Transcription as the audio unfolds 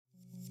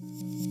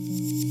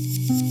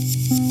Welcome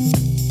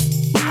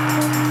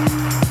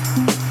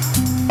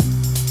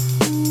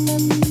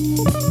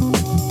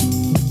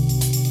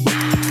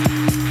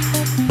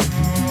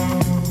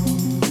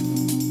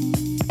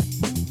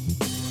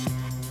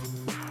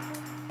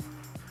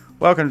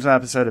to an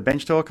episode of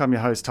Bench Talk. I'm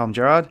your host, Tom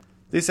Gerard.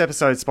 This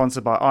episode is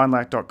sponsored by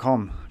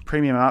ironlac.com,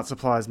 premium art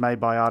supplies made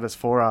by artists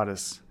for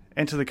artists.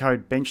 Enter the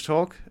code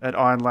BENCHTALK at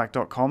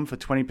ironlac.com for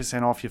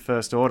 20% off your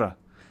first order.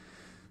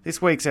 This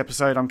week's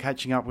episode, I'm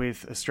catching up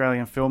with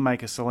Australian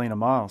filmmaker Selina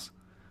Miles.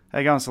 How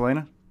you going,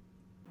 Selina?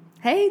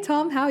 Hey,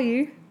 Tom. How are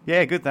you?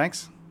 Yeah, good,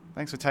 thanks.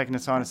 Thanks for taking the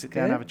time to sit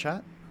down and have a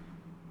chat.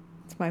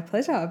 It's my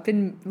pleasure. I've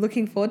been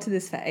looking forward to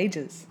this for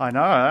ages. I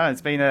know.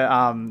 It's been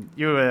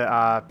you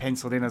were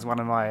penciled in as one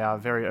of my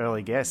very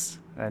early guests,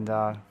 and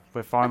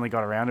we've finally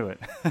got around to it.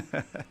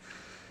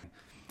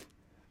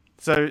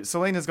 So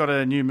Selina's got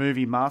a new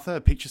movie, Martha,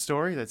 a picture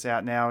story that's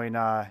out now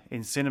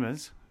in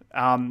cinemas.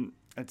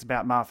 It's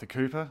about Martha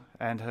Cooper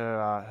and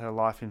her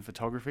life in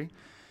photography,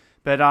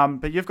 but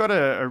you've got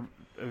a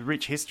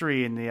rich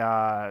history in the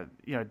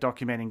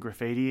documenting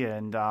graffiti,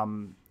 and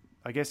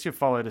I guess you've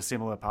followed a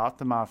similar path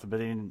to Martha,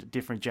 but in a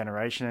different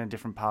generation and a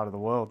different part of the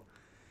world.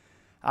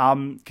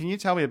 Can you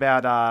tell me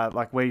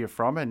about where you're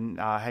from and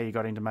how you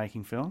got into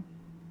making film?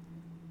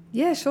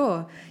 Yeah,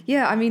 sure.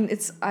 Yeah, I mean,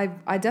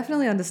 I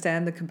definitely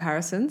understand the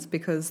comparisons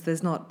because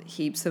there's not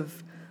heaps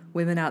of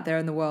women out there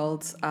in the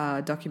world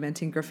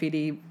documenting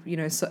graffiti,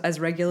 so as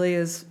regularly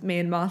as me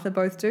and Martha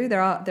both do.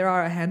 There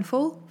are a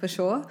handful for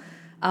sure,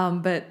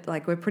 but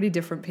we're pretty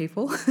different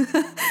people,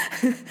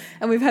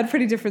 and we've had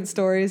pretty different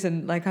stories.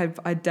 And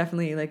I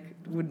definitely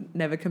would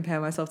never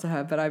compare myself to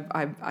her, but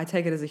I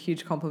take it as a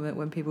huge compliment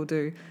when people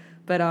do.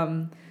 But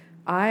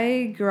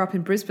I grew up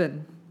in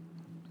Brisbane,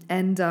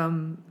 and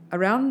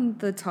around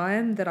the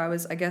time that I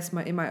was, I guess,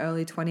 in my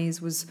early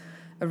 20s was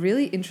a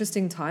really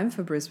interesting time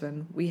for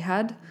Brisbane. We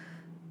had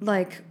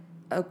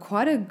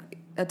quite a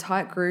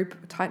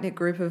tight-knit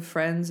group of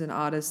friends and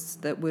artists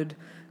that would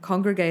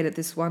congregate at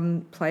this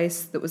one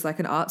place that was like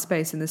an art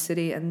space in the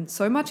city, and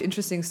so much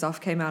interesting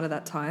stuff came out of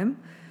that time.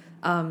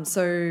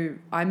 So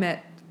I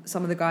met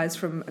some of the guys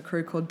from a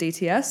crew called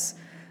DTS,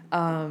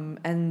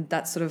 and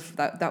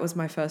that was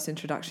my first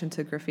introduction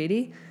to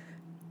graffiti,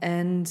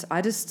 and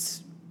I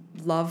just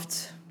loved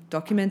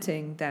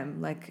documenting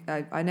them.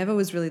 I never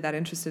was really that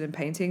interested in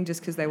painting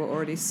just because they were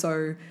already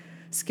so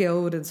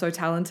skilled and so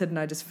talented, and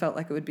I just felt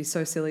like it would be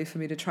so silly for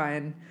me to try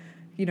and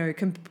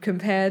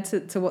compare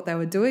to what they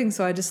were doing.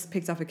 So I just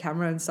picked up a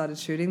camera and started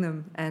shooting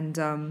them, and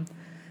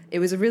it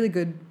was a really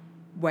good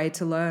way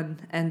to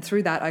learn, and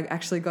through that I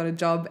actually got a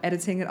job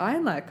editing at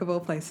Ironlac, of all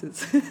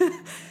places.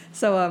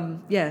 So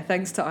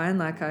thanks to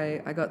Ironlac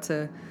I got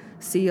to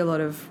see a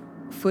lot of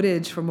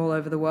footage from all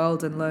over the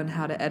world and learn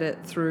how to edit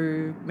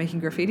through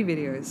making graffiti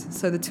videos.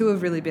 So the two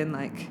have really been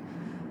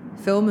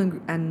film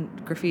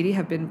and graffiti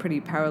have been pretty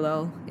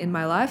parallel in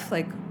my life,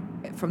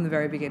 from the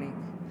very beginning.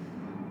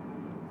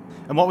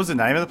 And what was the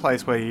name of the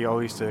place where you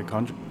all used to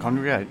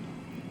congregate?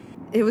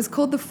 It was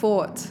called The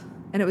Fort,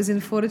 and it was in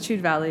Fortitude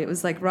Valley. It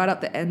was right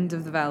up the end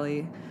of the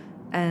valley,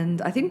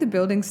 and I think the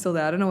building's still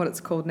there. I don't know what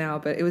it's called now,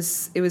 but it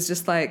was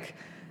just a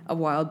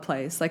wild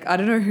place. I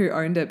don't know who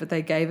owned it, but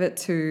they gave it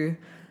to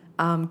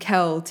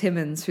Kel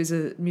Timmons, who's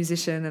a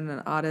musician and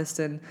an artist,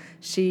 and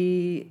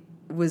she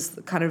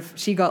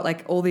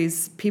got all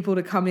these people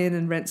to come in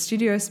and rent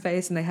studio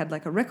space, and they had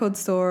a record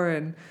store,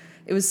 and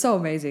it was so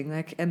amazing.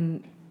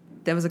 And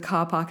there was a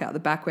car park out the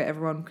back where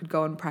everyone could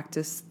go and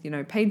practice,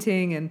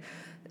 painting, and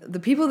the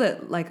people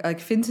that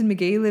Finton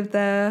McGee lived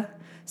there,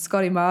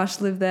 Scotty Marsh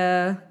lived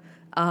there,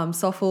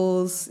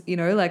 Soffles,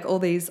 all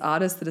these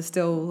artists that are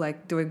still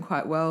doing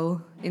quite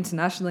well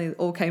internationally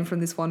all came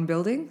from this one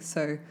building.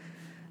 So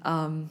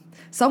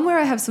somewhere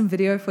I have some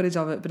video footage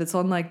of it, but it's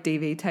on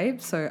DV tape,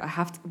 so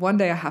one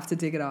day I have to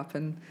dig it up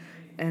and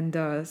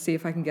see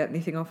if I can get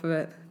anything off of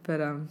it.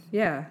 But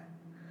yeah.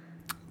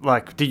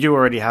 Did you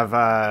already have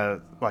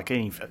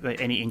any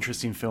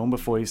interest in film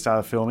before you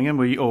started filming them,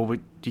 or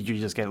did you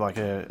just get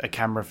a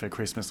camera for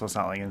Christmas or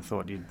something and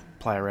thought you'd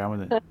play around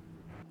with it?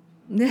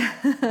 Yeah.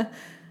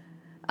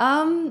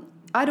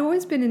 I'd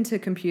always been into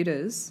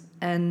computers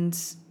and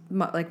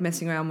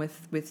messing around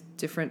with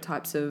different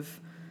types of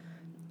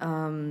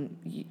video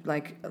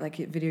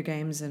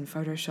games and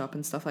Photoshop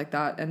and stuff like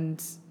that.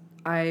 And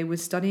I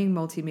was studying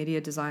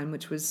multimedia design,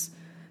 which was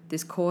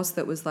this course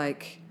that was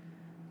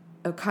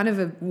a kind of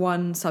a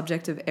one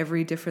subject of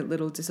every different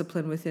little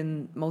discipline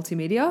within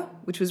multimedia,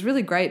 which was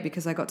really great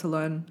because I got to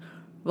learn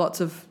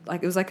lots of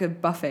it was like a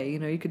buffet.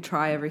 You could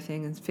try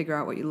everything and figure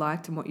out what you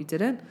liked and what you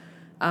didn't.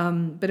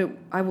 But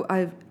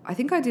I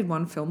think I did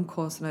one film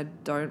course and I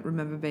don't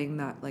remember being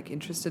that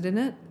interested in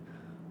it.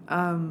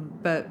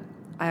 But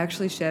I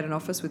actually shared an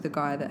office with a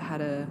guy that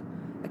had a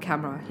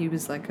camera. He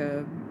was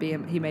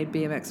he made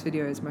BMX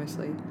videos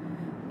mostly.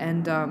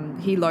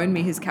 And he loaned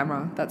me his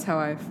camera. That's how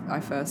I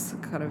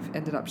first kind of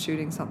ended up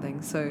shooting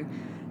something. So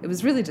it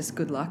was really just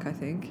good luck, I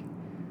think.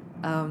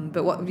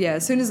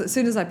 As soon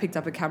as I picked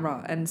up a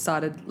camera and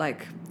started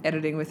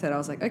editing with it, I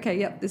was like, okay,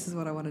 yep, this is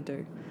what I want to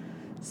do.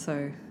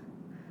 So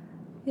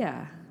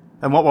Yeah.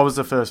 And what was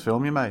the first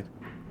film you made?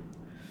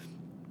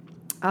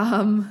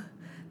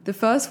 The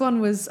first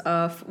one was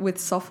with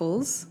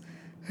Soffles,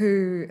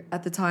 who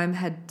at the time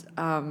had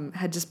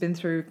just been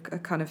through a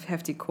kind of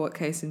hefty court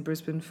case in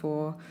Brisbane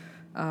for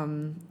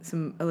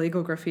some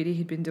illegal graffiti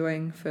he'd been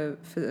doing for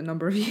a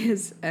number of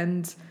years,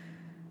 and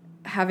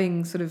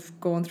having sort of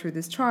gone through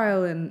this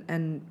trial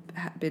and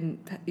been,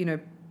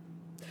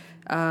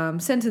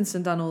 sentenced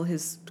and done all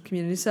his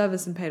community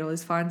service and paid all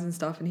his fines and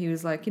stuff, and he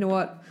was like, you know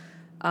what,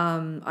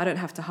 I don't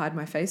have to hide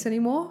my face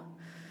anymore.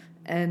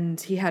 And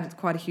he had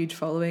quite a huge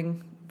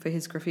following for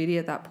his graffiti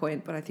at that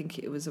point, but I think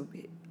it was a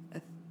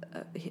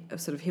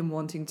sort of him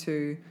wanting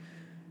to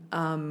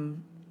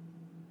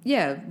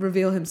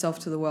reveal himself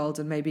to the world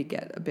and maybe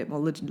get a bit more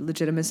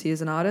legitimacy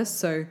as an artist.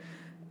 So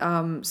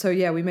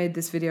we made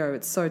this video.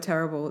 It's so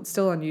terrible. It's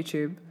still on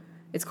YouTube.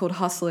 It's called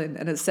Hustlin',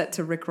 and it's set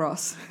to Rick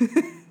Ross.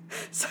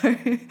 So,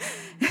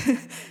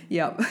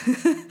 yep.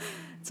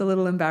 It's a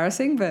little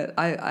embarrassing, but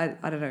I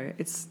don't know.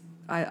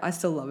 I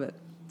still love it.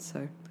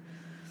 So.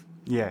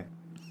 Yeah.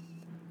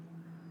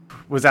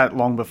 Was that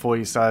long before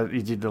you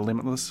did the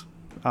Limitless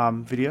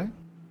video?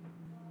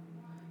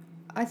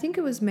 I think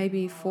it was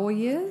maybe 4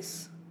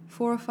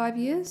 or 5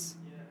 years.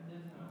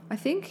 I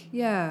think,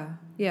 yeah.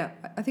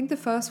 I think the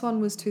first one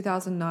was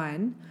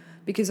 2009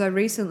 because I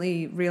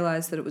recently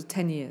realized that it was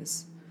 10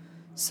 years.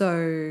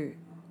 So,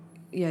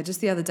 yeah,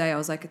 just the other day I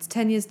was like, it's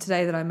 10 years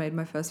today that I made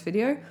my first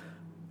video.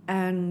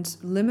 And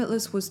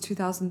Limitless was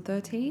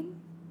 2013?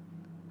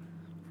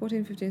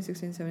 14, 15,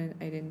 16, 17,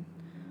 18.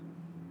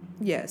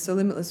 Yeah, so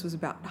Limitless was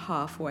about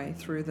halfway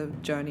through the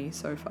journey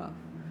so far.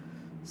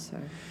 So.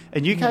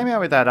 And you came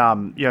out with that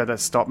that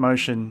stop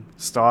motion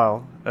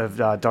style of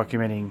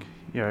documenting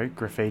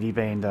graffiti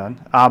being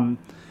done.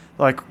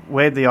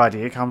 Where'd the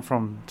idea come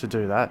from to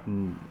do that,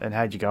 and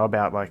how'd you go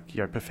about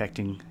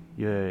perfecting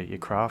your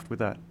craft with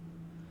that?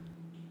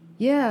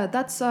 Yeah,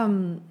 that's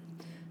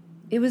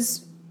it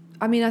was.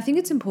 I mean, I think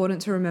it's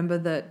important to remember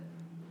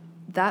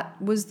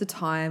that was the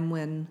time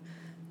when,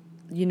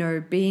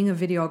 being a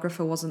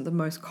videographer wasn't the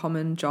most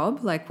common job.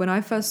 Like when I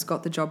first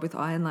got the job with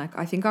Iron,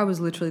 I think I was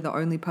literally the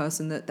only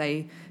person that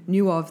they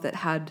knew of that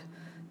had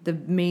the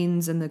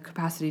means and the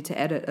capacity to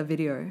edit a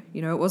video.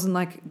 It wasn't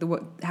like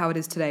how it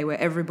is today where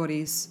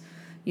everybody's,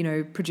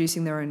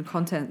 producing their own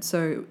content.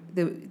 So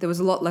there was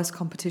a lot less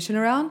competition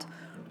around,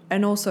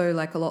 and also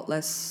a lot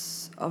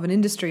less of an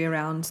industry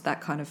around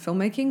that kind of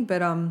filmmaking.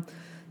 But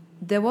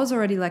there was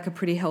already a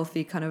pretty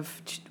healthy kind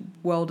of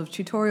world of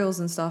tutorials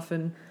and stuff.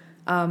 And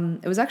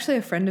it was actually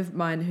a friend of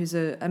mine who's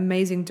an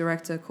amazing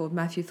director called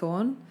Matthew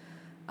Thorne.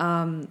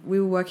 We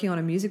were working on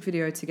a music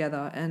video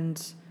together,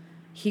 and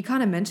he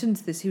kind of mentioned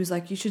this. He was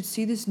like, you should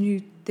see this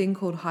new thing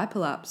called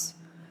hyperlapse.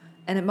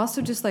 And it must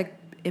have just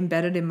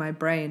embedded in my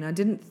brain. I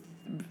didn't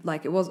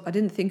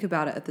think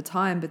about it at the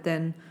time, but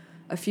then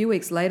a few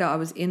weeks later I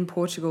was in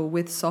Portugal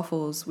with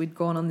Soffles. We'd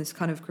gone on this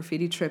kind of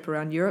graffiti trip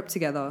around Europe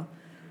together,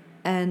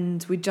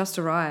 and we'd just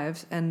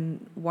arrived,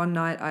 and one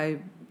night I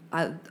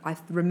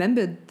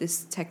remembered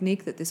this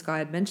technique that this guy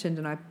had mentioned,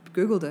 and I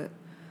Googled it.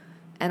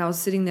 And I was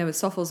sitting there with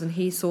Soffles, and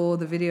he saw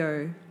the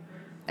video,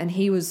 and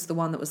he was the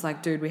one that was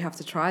like, dude, we have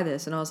to try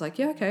this. And I was like,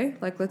 yeah, okay,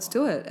 let's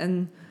do it.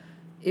 And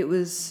it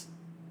was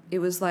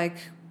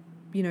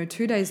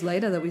 2 days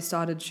later that we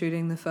started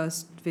shooting the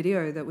first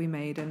video that we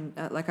made. And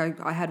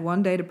I had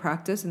 1 day to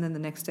practice, and then the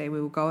next day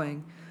we were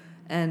going.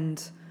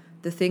 And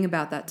the thing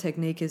about that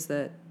technique is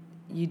that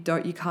you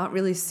can't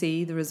really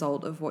see the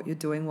result of what you're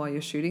doing while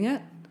you're shooting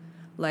it.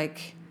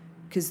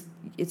 Because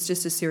it's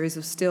just a series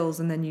of stills,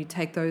 and then you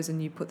take those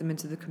and you put them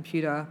into the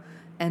computer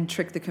and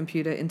trick the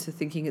computer into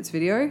thinking it's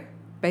video,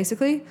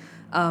 basically.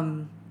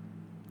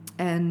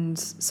 And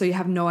so you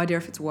have no idea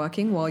if it's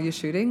working while you're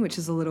shooting, which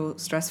is a little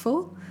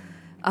stressful.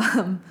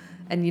 And,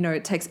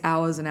 it takes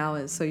hours and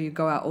hours. So you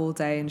go out all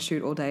day and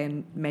shoot all day,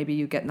 and maybe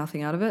you get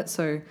nothing out of it.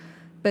 So,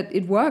 but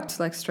it worked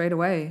straight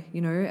away,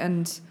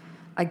 and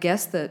I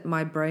guess that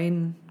my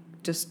brain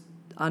just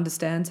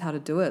understands how to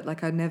do it.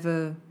 I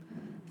never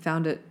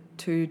found it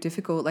too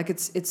difficult.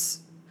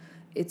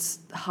 It's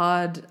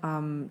hard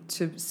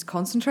to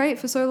concentrate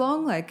for so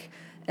long.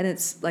 And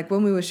it's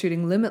when we were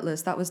shooting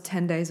Limitless, that was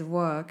 10 days of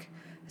work.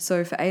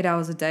 So for 8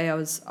 hours a day, I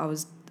was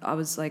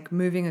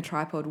moving a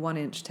tripod 1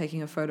 inch,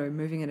 taking a photo,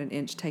 moving it an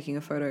inch, taking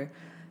a photo,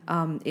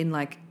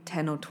 in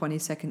 10 or 20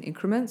 second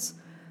increments.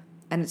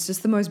 And it's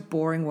just the most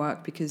boring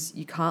work because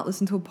you can't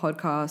listen to a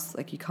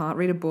podcast, you can't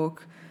read a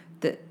book,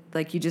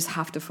 that you just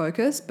have to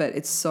focus, but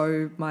it's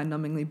so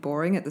mind-numbingly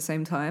boring at the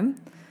same time.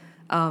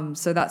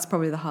 So that's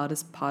probably the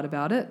hardest part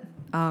about it.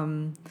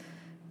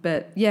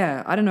 But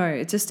yeah, I don't know.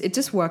 It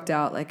just worked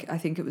out. I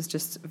think it was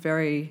just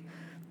very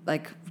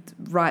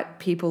right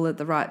people at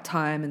the right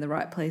time in the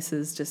right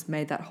places just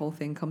made that whole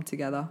thing come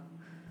together.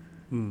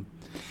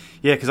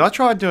 Yeah, because I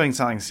tried doing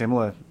something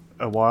similar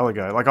a while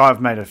ago.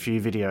 I've made a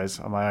few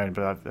videos on my own,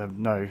 but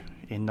I'm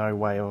in no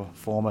way or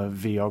form a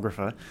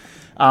videographer.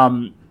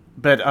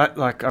 But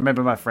I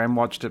remember my friend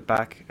watched it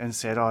back and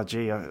said, "Oh,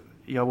 gee,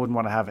 I wouldn't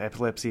want to have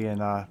epilepsy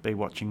and be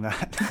watching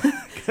that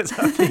because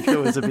I think it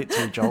was a bit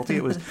too jolty.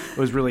 It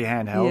was really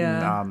handheld.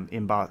 Yeah.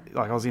 And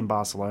I was in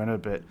Barcelona,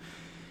 but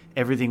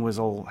everything was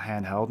all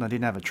handheld, and I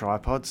didn't have a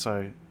tripod,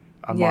 so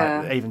I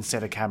Yeah. might even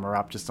set a camera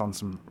up just on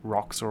some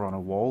rocks or on a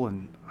wall,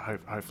 and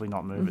hopefully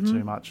not move it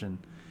too much.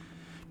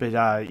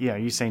 But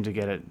you seem to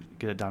get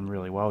it done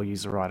really well.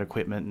 Use the right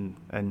equipment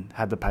and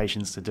had the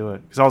patience to do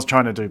it. Because I was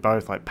trying to do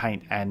both, like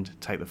paint and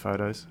take the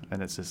photos,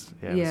 and it's just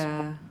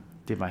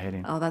did my head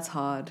in. Oh, that's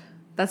hard.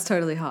 That's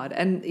totally hard.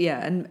 And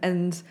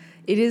and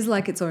it is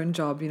like its own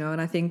job,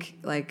 And I think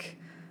like,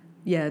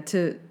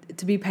 to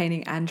be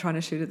painting and trying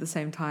to shoot at the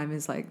same time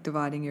is like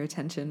dividing your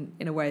attention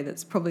in a way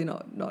that's probably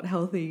not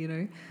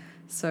healthy,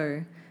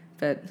 So,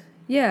 but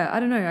yeah, I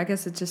don't know. I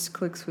guess it just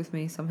clicks with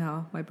me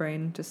somehow. My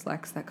brain just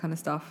lacks that kind of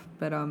stuff.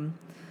 But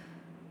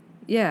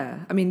yeah,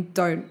 I mean,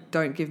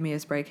 don't give me a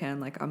spray can.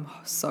 Like, I'm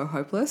so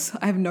hopeless.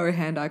 I have no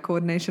hand-eye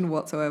coordination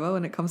whatsoever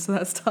when it comes to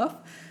that stuff.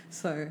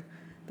 So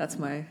that's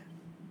my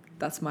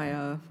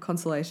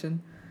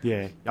consolation.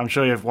 Yeah, I'm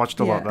sure you've watched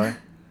a lot though.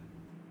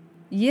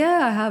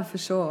 Yeah, I have for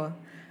sure.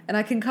 And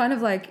I can kind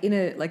of like in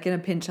a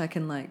pinch, I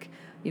can like,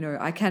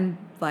 I can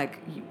like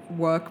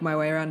work my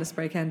way around a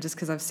spray can just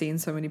because I've seen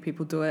so many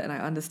people do it and I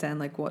understand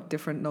like what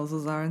different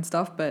nozzles are and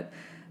stuff. But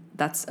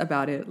that's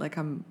about it. Like,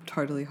 I'm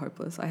totally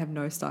hopeless. I have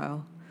no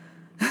style.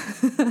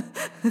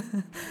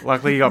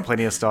 Luckily, you got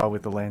plenty of style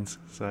with the lens,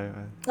 so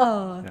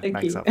thank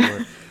makes you. up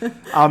for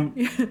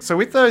it. So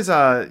with those,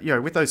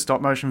 with those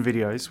stop motion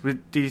videos,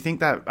 do you think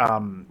that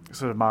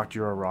sort of marked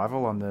your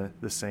arrival on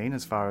the scene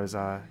as far as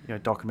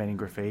documenting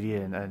graffiti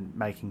and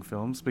making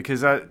films?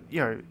 Because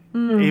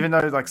even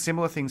though like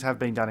similar things have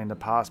been done in the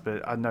past,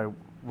 but I know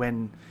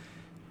when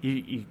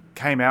you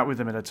came out with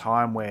them at a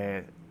time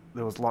where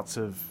there was lots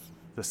of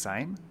the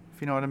same,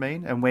 if you know what I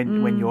mean, and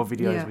when your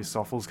videos with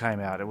Soffles came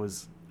out, it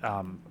was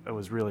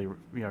really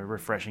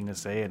refreshing to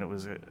see, and it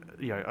was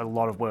a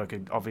lot of work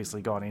had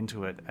obviously gone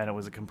into it, and it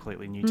was a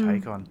completely new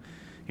take on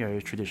a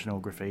traditional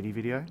graffiti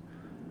video.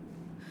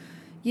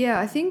 Yeah,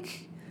 I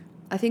think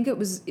it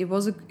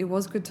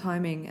was good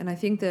timing, and I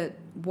think that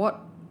what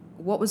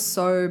was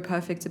so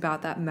perfect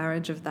about that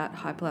marriage of that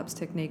hyperlapse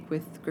technique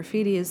with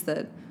graffiti is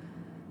that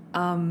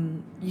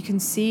you can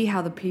see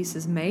how the piece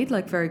is made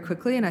like very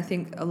quickly, and I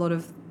think a lot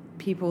of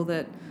people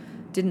that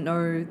didn't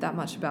know that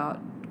much about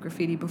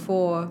graffiti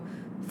before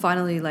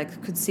finally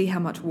like could see how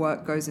much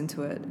work goes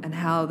into it and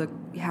how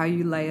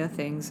you layer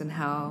things and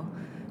how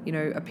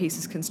a piece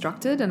is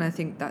constructed, and I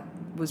think that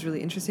was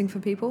really interesting for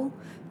people,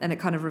 and it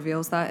kind of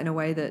reveals that in a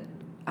way that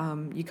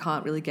you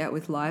can't really get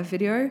with live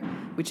video,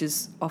 which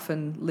is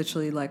often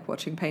literally like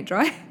watching paint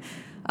dry.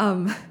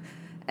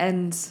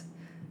 And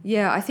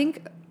yeah, I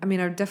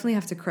definitely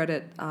have to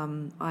credit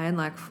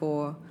Ironlac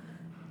for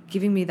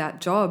giving me that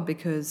job,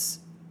 because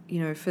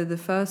for the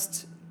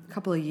first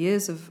couple of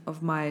years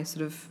of my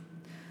sort of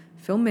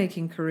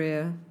filmmaking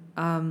career,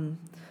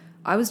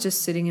 I was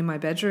just sitting in my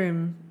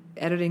bedroom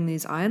editing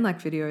these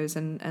Ironlac videos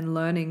and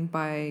learning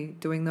by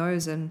doing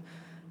those, and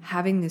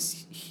having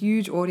this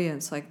huge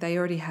audience. Like, they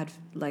already had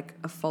like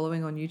a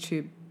following on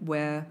YouTube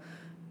where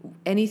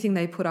anything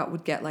they put up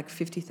would get like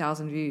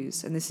 50,000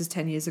 views, and this is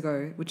 10 years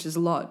ago, which is a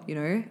lot,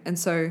 and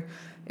so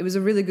it was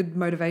a really good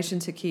motivation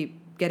to keep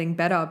getting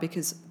better,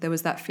 because there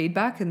was that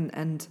feedback,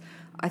 and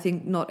I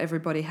think not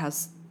everybody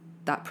has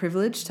that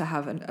privilege to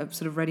have a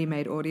sort of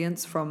ready-made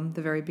audience from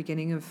the very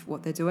beginning of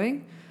what they're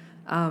doing.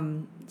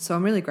 So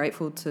I'm really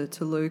grateful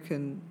to Luke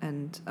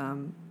and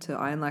to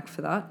Ironlac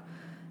for that.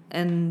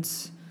 And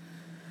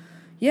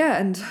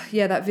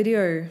that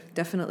video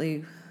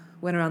definitely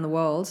went around the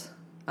world.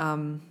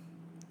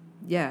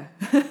 It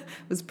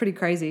was pretty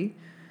crazy.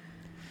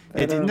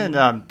 But,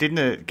 didn't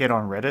it get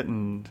on Reddit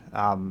and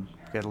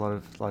get a lot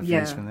of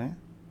views from there?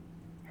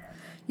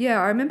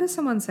 Yeah, I remember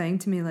someone saying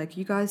to me, like,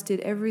 you guys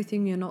did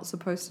everything you're not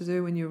supposed to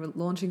do when you were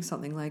launching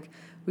something. Like,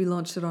 we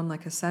launched it on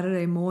like a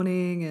Saturday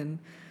morning and,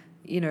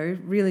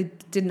 really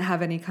didn't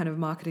have any kind of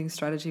marketing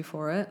strategy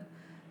for it.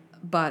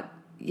 But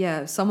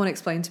yeah, someone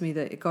explained to me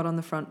that it got on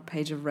the front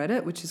page of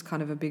Reddit, which is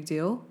kind of a big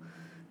deal.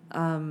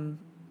 And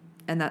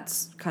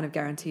that's kind of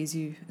guarantees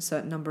you a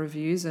certain number of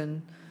views.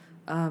 And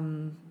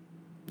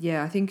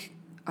I think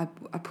I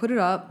put it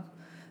up.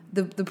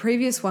 The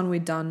previous one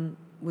we'd done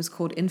was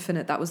called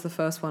Infinite. That was the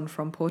first one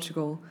from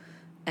Portugal,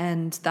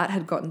 and that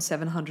had gotten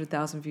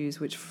 700,000 views,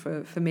 which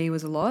for me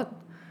was a lot.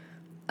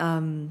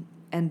 And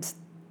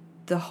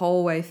the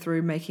whole way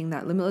through making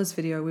that Limitless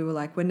video, we were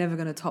like, we're never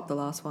going to top the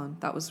last one.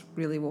 That was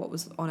really what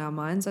was on our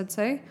minds, I'd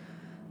say.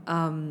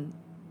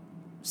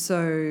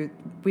 So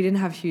we didn't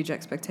have huge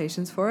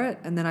expectations for it,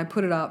 and then I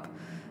put it up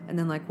and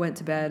then like went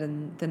to bed,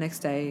 and the next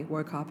day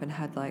woke up and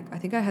had I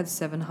think I had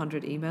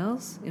 700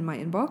 emails in my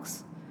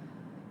inbox,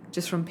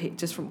 just from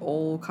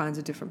all kinds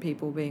of different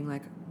people being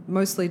like,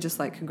 mostly just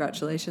like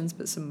congratulations,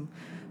 but some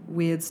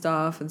weird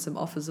stuff and some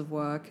offers of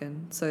work,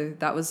 and so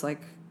that was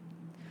like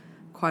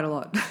quite a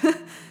lot.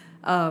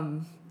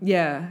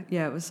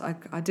 It was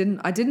like I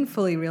didn't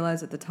fully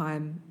realize at the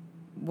time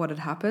what had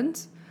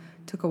happened.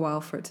 It took a while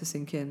for it to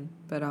sink in,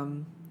 but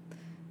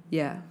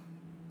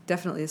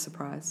definitely a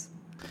surprise.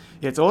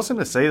 Yeah, it's awesome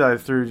to see though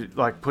through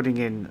like putting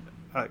in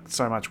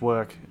so much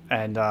work,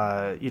 and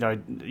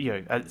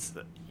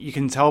you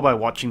can tell by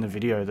watching the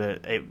video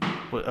that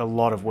a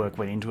lot of work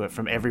went into it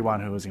from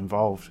everyone who was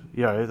involved.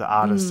 The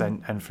artists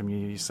and from you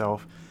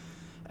yourself,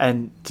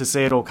 and to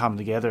see it all come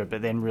together,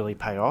 but then really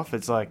pay off.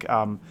 It's like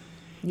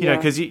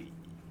because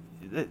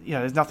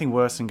there's nothing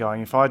worse than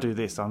going, if I do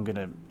this, I'm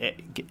gonna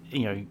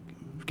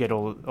get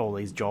all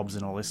these jobs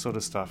and all this sort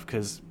of stuff,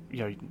 because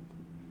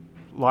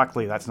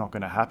likely that's not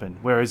going to happen.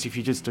 Whereas if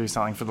you just do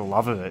something for the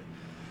love of it,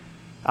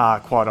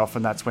 quite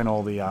often that's when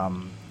all the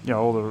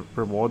all the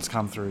rewards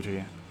come through to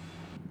you.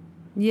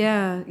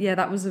 Yeah,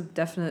 that was a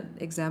definite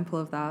example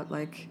of that.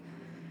 Like,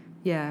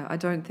 I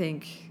don't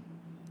think.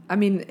 I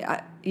mean,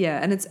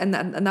 and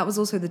that was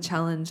also the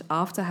challenge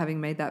after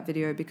having made that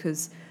video,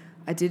 because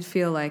I did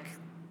feel like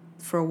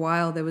for a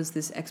while there was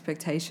this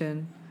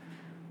expectation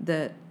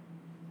that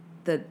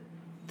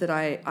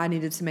I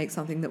needed to make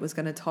something that was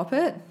going to top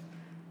it,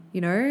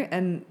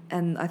 and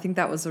I think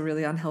that was a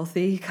really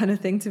unhealthy kind of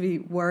thing to be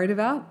worried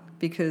about,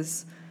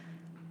 because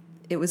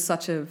it was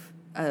such a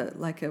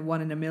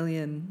one in a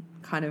million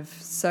kind of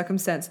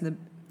circumstance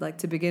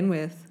to begin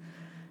with.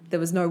 There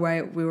was no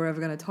way we were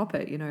ever going to top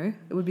it.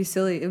 It would be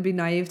silly, it would be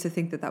naive to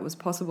think that was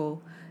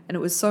possible, and it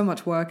was so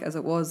much work as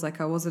it was. Like,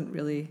 I wasn't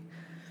really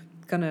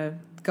gonna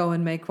go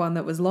and make one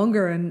that was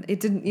longer, and it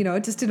didn't,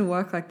 it just didn't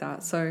work like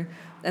that. So,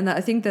 and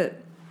I think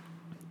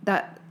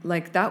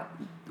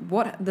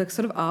what the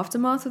sort of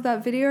aftermath of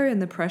that video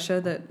and the pressure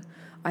that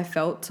I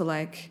felt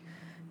to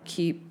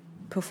keep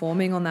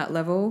performing on that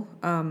level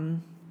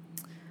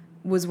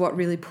was what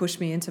really pushed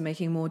me into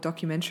making more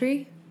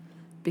documentary,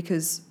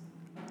 because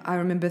I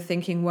remember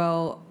thinking,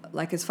 well,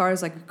 as far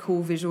as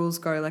cool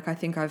visuals go, I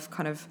think I've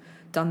kind of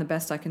done the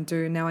best I can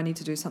do. Now I need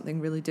to do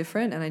something really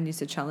different, and I need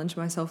to challenge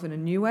myself in a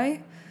new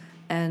way.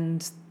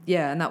 And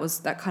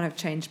that kind of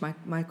changed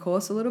my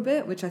course a little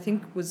bit, which I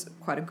think was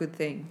quite a good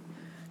thing.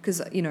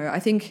 Because, I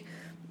think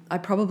I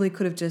probably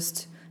could have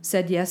just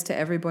said yes to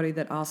everybody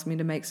that asked me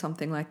to make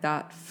something like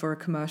that for a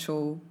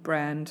commercial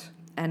brand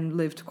and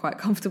lived quite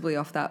comfortably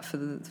off that for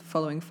the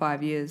following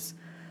 5 years.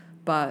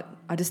 But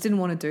I just didn't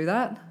want to do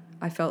that.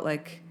 I felt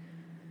like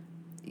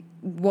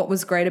what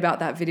was great about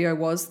that video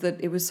was that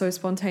it was so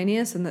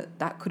spontaneous, and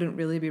that couldn't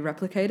really be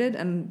replicated.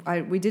 And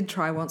we did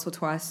try once or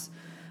twice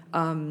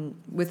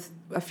with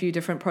a few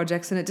different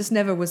projects, and it just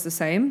never was the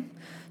same.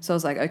 So I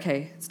was like,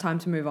 okay, it's time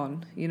to move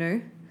on,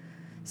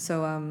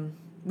 So,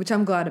 which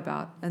I'm glad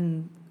about.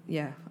 And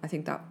I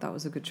think that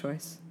was a good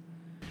choice.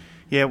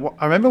 Yeah,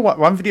 I remember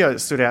one video that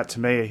stood out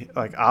to me,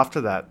 after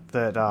that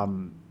I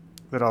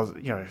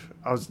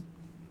was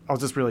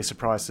just really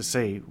surprised to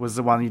see, was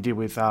the one you did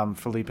with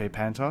Felipe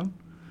Panton.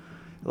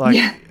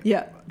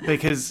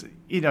 Because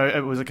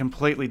it was a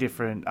completely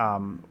different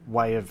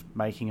way of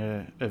making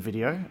a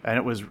video, and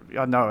it was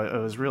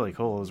really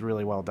cool. It was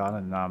really well done,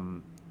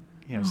 and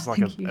it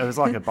was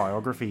like a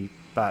biography,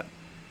 but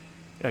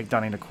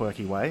done in a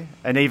quirky way,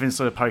 and even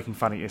sort of poking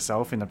fun at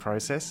yourself in the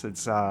process.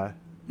 It's that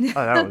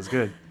was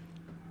good.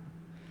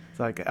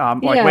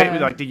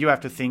 It's did you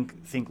have to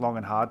think long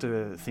and hard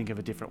to think of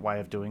a different way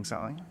of doing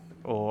something,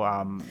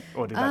 or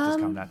did that just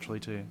come naturally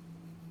to you?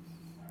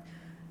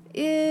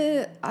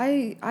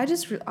 I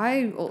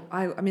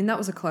mean, that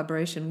was a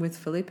collaboration with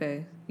Felipe,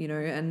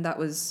 and that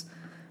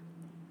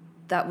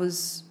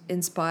was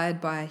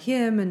inspired by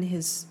him and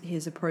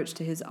his approach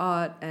to his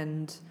art,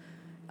 and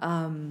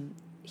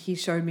he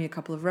showed me a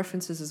couple of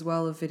references as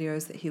well of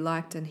videos that he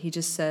liked, and he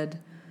just said,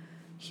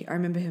 I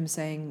remember him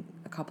saying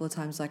a couple of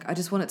times, I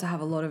just want it to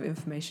have a lot of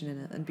information in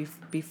it and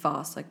be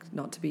fast,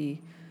 not to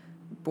be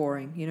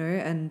boring,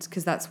 and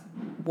because that's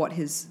what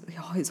his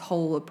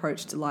whole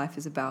approach to life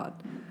is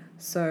about.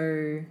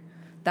 So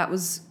that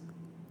was,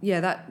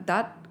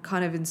 that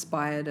kind of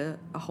inspired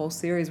a whole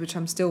series, which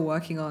I'm still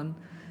working on.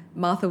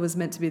 Martha was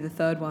meant to be the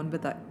third one,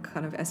 but that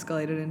kind of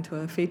escalated into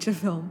a feature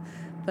film.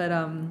 But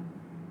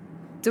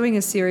doing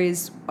a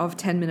series of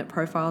 10-minute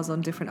profiles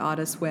on different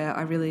artists where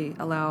I really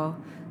allow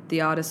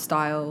the artist's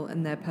style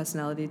and their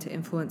personality to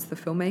influence the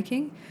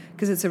filmmaking,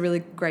 because it's a really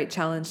great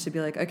challenge to be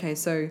like, okay,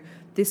 so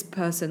this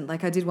person,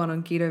 I did one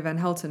on Guido van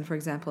Helten, for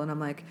example, and I'm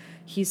like,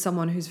 he's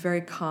someone who's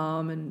very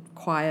calm and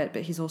quiet,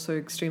 but he's also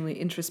extremely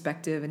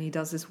introspective, and he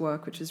does this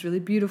work which is really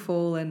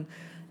beautiful, and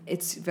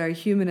it's very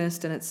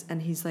humanist,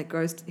 and he's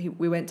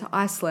we went to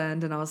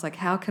Iceland, and I was like,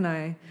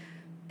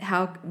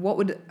 what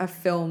would a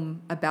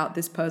film about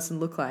this person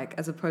look like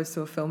as opposed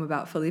to a film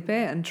about Felipe,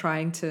 and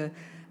trying to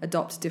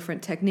adopt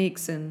different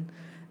techniques. And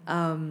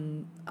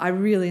I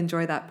really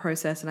enjoy that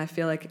process, and I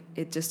feel like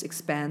it just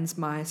expands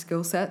my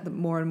skill set the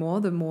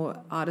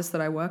more artists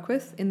that I work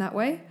with in that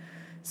way.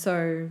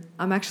 So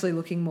I'm actually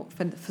looking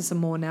for some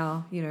more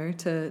now,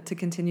 to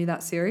continue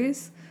that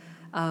series.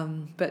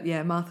 But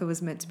yeah, Martha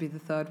was meant to be the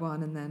third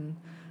one, and then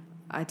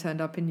I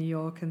turned up in New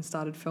York and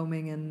started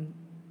filming, and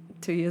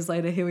 2 years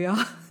later, here we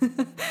are.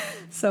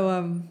 So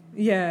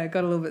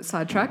got a little bit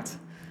sidetracked.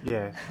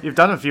 Yeah, you've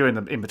done a few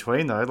in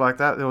between though, like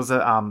that. There was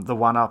the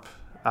One Up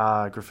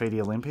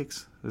Graffiti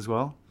Olympics as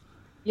well.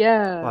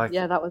 Yeah, Like,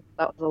 yeah, that was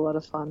a lot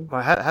of fun.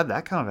 how'd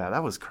that come about?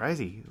 That was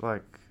crazy.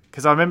 Like,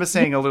 because I remember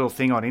seeing a little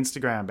thing on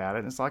Instagram about it,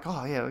 and it's like,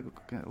 oh yeah,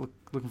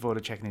 looking forward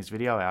to checking this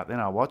video out. Then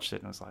I watched it,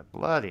 and I was like,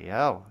 bloody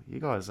hell, you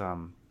guys,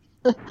 you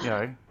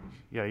know,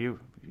 yeah, you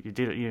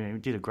did it, you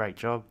did a great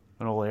job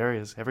in all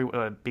areas. Every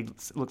big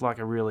looked like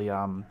a really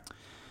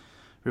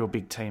real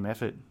big team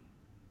effort.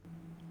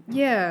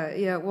 Yeah,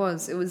 yeah, it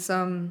was. It was.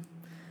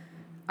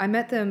 I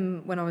met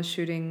them when I was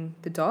shooting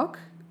the doc.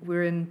 We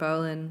were in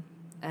Berlin,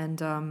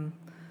 and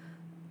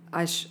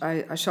I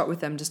shot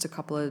with them just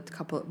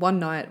one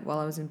night while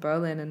I was in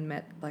Berlin and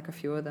met like a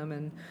few of them,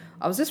 and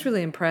I was just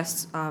really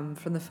impressed from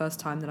the first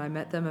time that I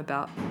met them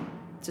about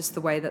just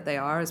the way that they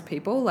are as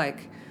people.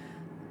 Like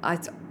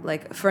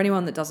for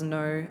anyone that doesn't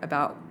know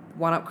about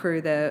One Up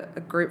Crew, they're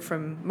a group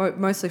from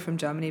mostly from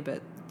Germany,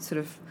 but sort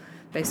of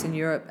based in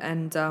Europe,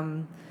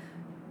 and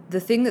the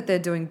thing that they're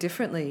doing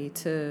differently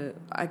to,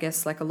 I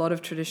guess, like a lot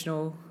of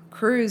traditional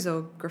crews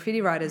or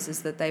graffiti writers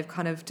is that they've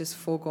kind of just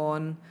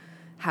foregone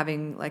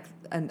having like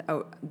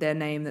their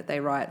name that they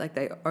write, like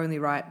they only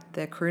write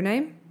their crew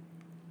name.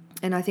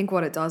 And I think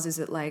what it does is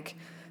it like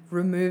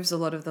removes a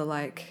lot of the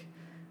like,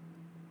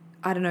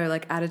 I don't know,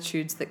 like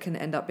attitudes that can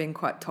end up being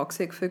quite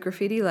toxic for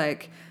graffiti,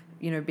 like,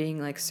 being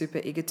like super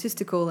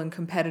egotistical and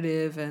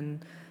competitive,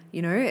 and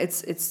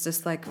it's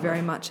just like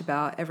very much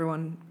about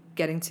everyone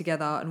getting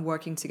together and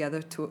working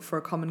together for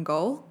a common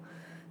goal.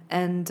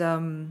 And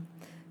and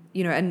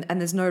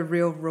there's no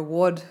real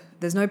reward,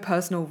 there's no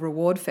personal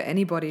reward for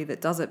anybody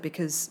that does it,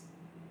 because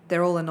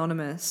they're all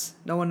anonymous,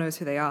 no one knows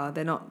who they are,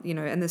 they're not,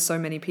 and there's so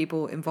many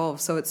people involved,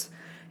 so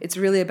it's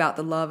really about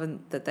the love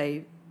and that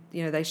they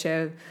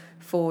share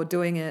for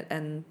doing it,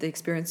 and the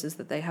experiences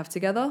that they have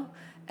together.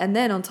 And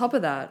then on top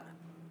of that,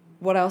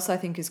 what else I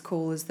think is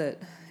cool is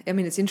that, I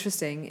mean, it's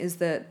interesting, is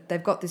that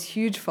they've got this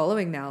huge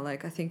following now.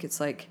 Like, I think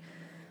it's like,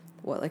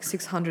 like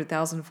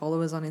 600,000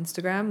 followers on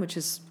Instagram, which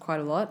is quite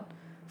a lot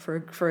for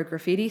a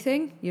graffiti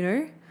thing,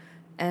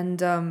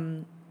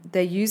 And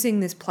they're using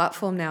this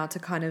platform now to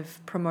kind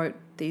of promote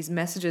these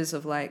messages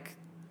of like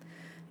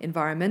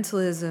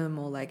environmentalism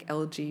or like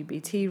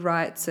LGBT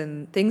rights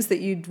and things that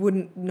you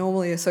wouldn't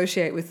normally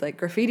associate with like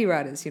graffiti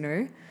writers,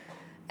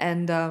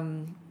 And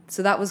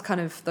so that was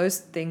kind of, those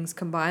things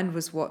combined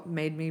was what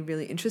made me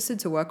really interested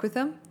to work with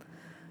them.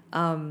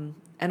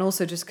 And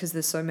also just because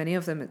there's so many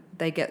of them,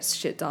 they get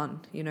shit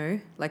done,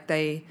 Like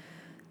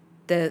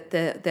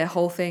their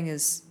whole thing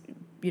is,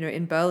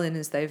 in Berlin,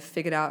 is they've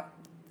figured out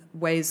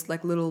ways,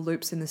 like little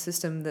loops in the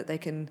system, that they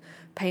can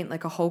paint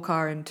like a whole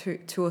car in 2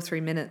 or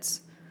 3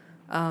 minutes,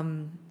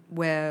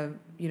 where,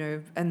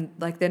 and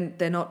like then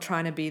they're not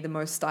trying to be the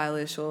most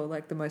stylish or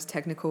like the most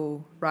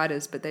technical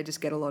writers, but they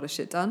just get a lot of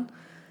shit done,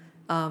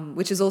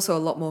 which is also a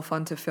lot more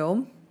fun to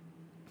film,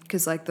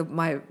 because like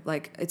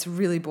it's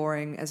really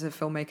boring as a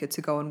filmmaker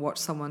to go and watch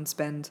someone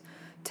spend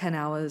 10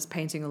 hours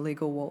painting a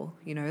legal wall,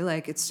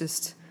 like it's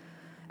just,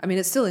 I mean,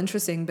 it's still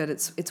interesting, but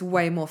it's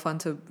way more fun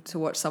to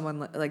watch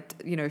someone like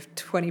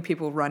 20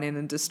 people run in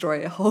and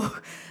destroy a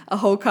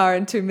whole car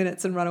in 2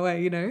 minutes and run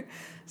away,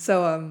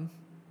 so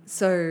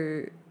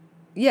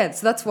yeah,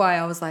 so that's why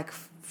I was like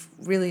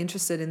really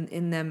interested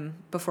in them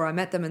before I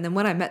met them. And then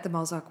when I met them, I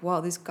was like,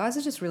 wow, these guys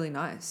are just really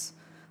nice.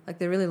 Like,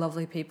 they're really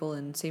lovely people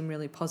and seem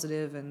really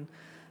positive and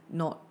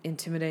not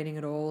intimidating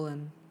at all.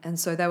 And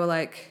so they were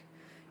like,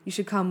 you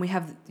should come. We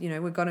have,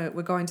 we're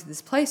going to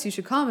this place. You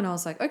should come. And I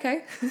was like,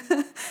 okay.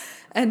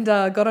 And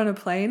got on a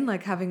plane,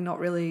 like having not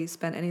really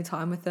spent any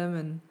time with them.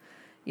 And,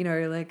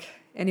 like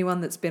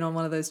anyone that's been on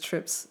one of those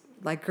trips,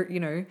 like,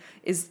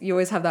 is, you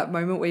always have that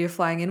moment where you're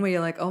flying in where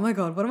you're like, oh my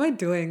God, what am I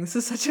doing? This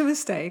is such a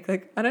mistake.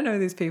 Like, I don't know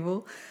these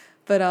people,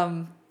 but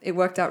it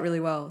worked out really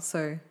well.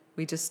 So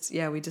we just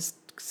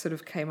sort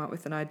of came up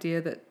with an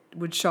idea that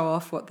would show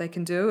off what they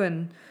can do,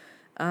 and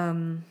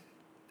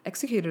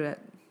executed it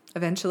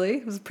eventually.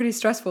 It was pretty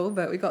stressful,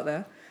 but we got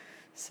there.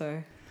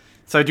 So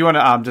So do you want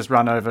to just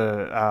run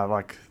over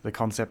like the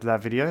concept of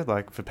that video,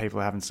 like for people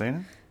who haven't seen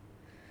it?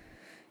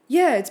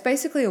 yeah, it's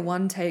basically a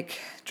one-take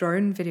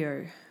drone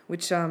video,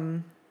 which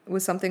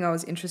was something I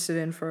was interested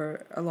in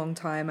for a long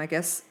time. I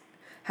guess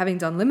having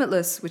done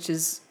Limitless, which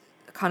is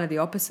kind of the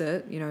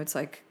opposite, it's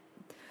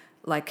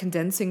like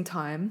condensing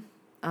time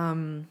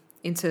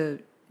into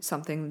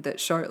something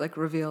that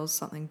reveals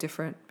something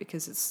different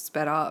because it's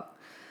sped up.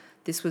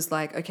 This was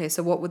like, okay,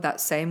 so what would that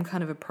same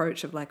kind of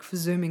approach of like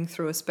zooming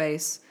through a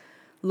space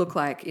look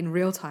like in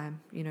real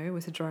time,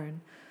 with a drone?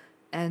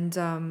 And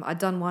I'd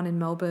done one in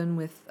Melbourne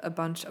with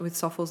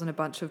Soffles and a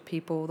bunch of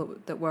people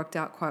that worked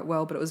out quite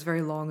well, but it was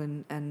very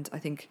long and I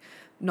think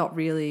not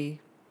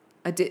really.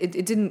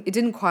 It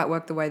didn't quite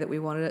work the way that we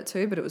wanted it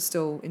to, but it was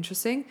still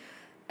interesting.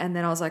 And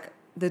then I was like,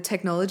 the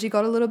technology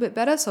got a little bit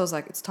better, so I was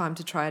like, it's time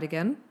to try it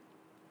again.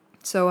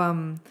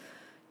 So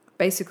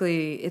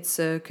basically, it's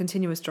a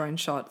continuous drone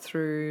shot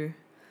through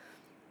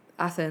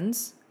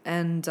Athens,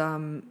 and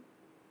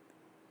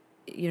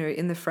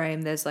in the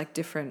frame there's like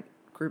different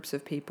groups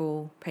of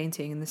people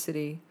painting in the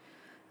city.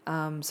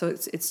 So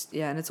it's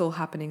and it's all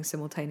happening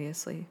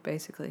simultaneously,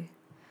 basically.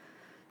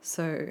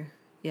 So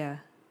yeah,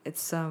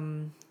 it's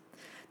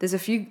there's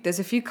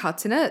a few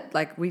cuts in it.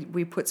 Like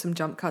we put some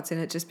jump cuts in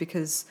it just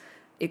because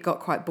it got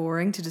quite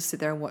boring to just sit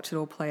there and watch it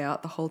all play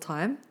out the whole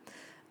time.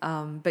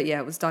 But yeah,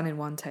 it was done in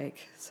one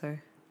take. So.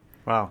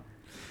 Wow.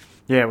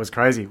 Yeah, it was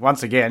crazy.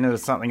 Once again, it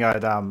was something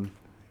I'd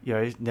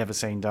never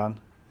seen done,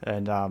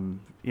 and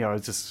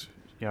it's just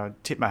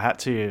tip my hat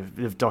to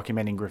you of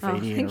documenting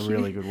graffiti in a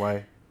really good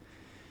way.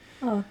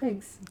 Oh,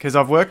 thanks. Because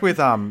I've worked with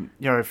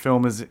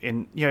filmers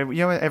in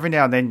every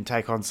now and then you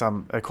take on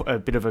a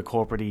bit of a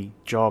corporate-y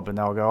job, and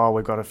they'll go, oh,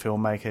 we've got a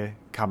filmmaker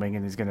coming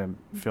and he's going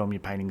to film you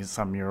painting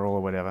some mural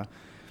or whatever,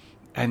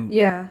 and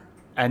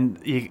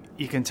you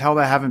can tell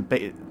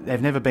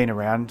they've never been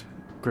around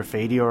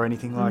graffiti or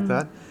anything like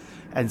that.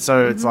 And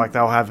so it's like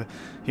they'll have,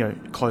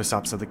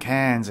 close-ups of the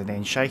cans and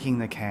then shaking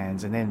the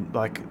cans and then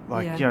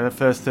the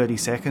first 30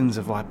 seconds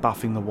of like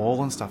buffing the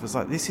wall and stuff. It's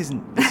like, this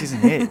isn't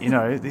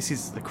it, this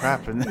is the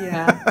crap. And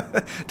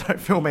don't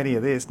film any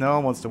of this. No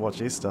one wants to watch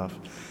this stuff.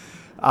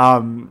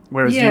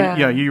 Whereas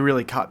you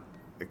really cut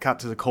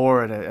to the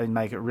core and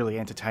make it really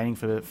entertaining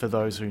for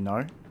those who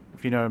know,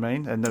 if you know what I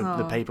mean, and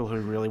the people who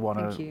really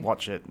want to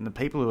watch it, and the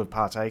people who have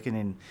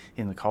partaken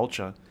in the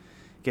culture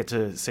get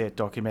to see it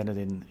documented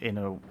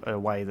in a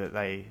way that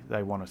they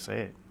want to see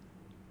it.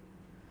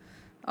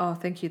 Oh,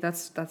 thank you.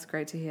 That's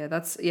great to hear.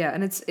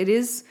 And it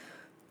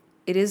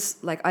is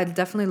like, I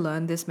definitely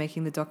learned this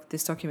making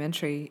this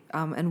documentary,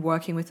 and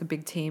working with a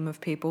big team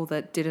of people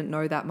that didn't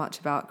know that much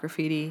about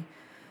graffiti,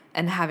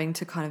 and having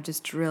to kind of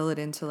just drill it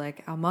into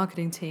like our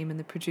marketing team and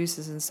the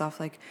producers and stuff.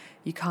 Like,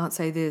 you can't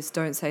say this,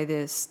 don't say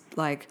this,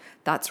 like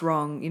that's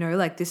wrong.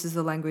 Like, this is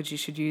the language you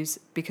should use,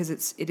 because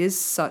it is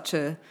such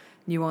a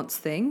nuanced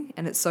thing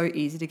and it's so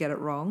easy to get it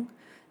wrong.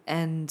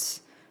 And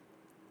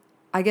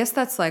I guess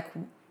that's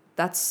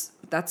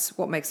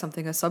what makes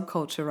something a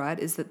subculture, right?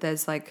 Is that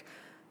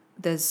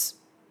there's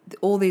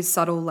all these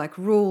subtle like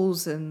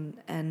rules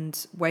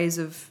and ways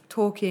of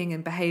talking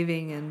and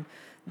behaving, and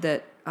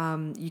that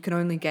you can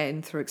only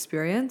gain through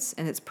experience,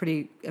 and it's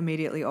pretty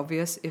immediately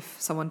obvious if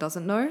someone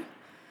doesn't know.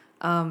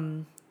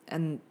 And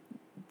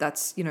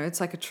that's, it's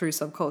like a true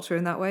subculture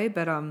in that way.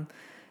 But have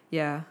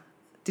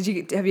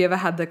you ever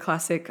had the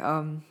classic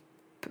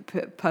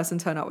person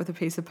turn up with a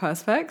piece of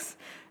Perspex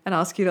and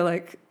ask you to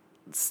like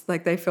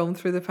they film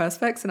through the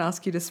Perspex and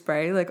ask you to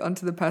spray like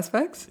onto the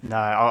Perspex? No,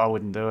 I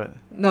wouldn't do it.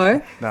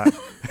 No? No.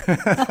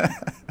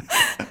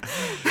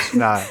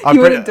 No, I'm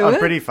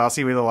pretty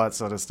fussy with all that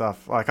sort of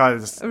stuff. Like,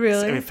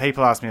 really? If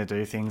people ask me to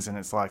do things and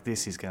it's like,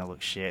 this is going to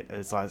look shit,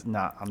 it's like,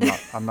 nah,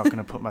 I'm not going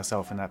to put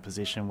myself in that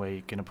position where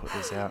you're going to put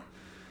this out.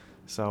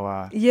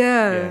 So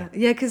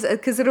because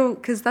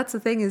that's the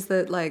thing, is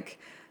that like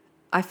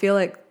I feel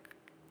like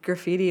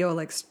graffiti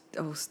or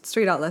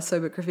street art less so,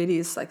 but graffiti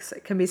is like,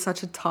 it can be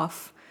such a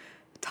tough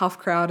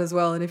crowd as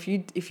well. And if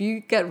you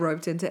get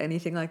roped into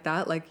anything like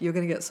that, like you're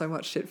gonna get so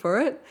much shit for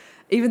it,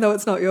 even though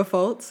it's not your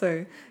fault.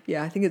 So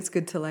yeah, I think it's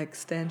good to like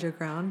stand your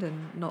ground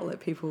and not let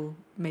people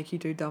make you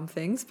do dumb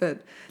things.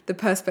 But the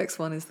Perspex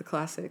one is the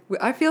classic.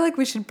 I feel like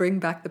we should bring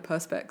back the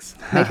Perspex,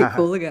 make it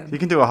cool again. You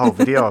can do a whole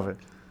video of it.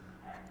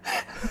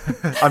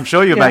 I'm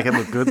sure you'll make it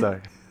look good though.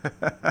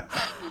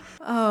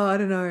 Oh, I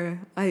don't know.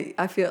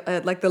 I feel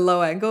like the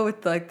low angle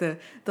with like the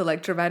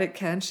like dramatic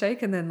can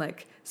shake and then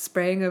like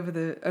spraying over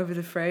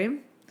the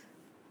frame.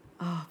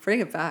 Oh, bring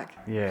it back.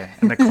 Yeah,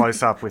 and the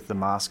close up with the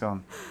mask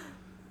on.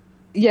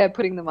 Yeah,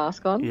 putting the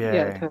mask on.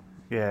 Yeah.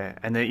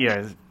 And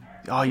then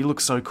oh, you look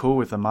so cool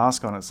with the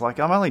mask on. It's like,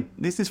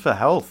 this is for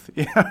health.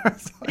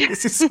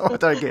 This is so I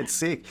don't get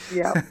sick.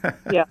 Yeah.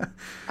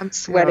 I'm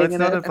sweating. It's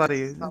not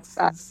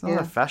it's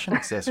not a fashion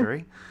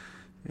accessory.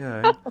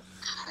 Yeah.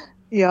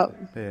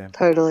 Yep. Yeah.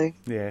 Totally.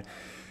 Yeah.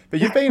 But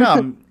you've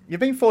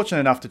been fortunate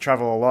enough to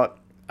travel a lot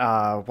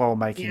while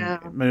making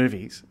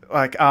movies.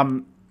 Like,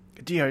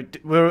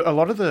 were a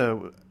lot of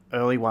the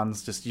early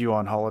ones just you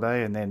on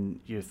holiday and then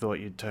you thought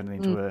you'd turn it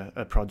into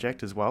a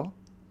project as well?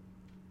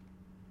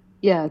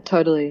 Yeah,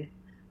 totally.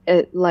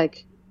 I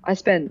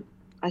spent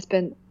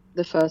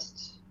the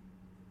first,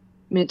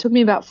 it took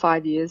me about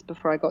 5 years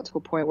before I got to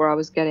a point where I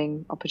was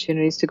getting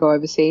opportunities to go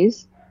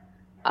overseas.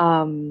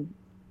 I'd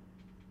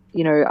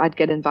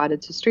get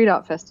invited to street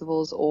art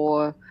festivals,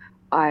 or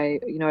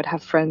I'd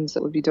have friends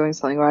that would be doing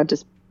something, or I'd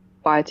just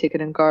buy a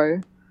ticket and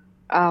go.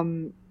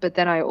 But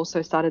then I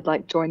also started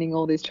like joining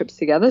all these trips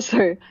together.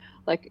 So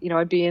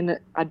I'd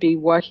be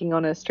working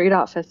on a street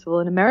art festival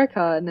in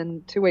America, and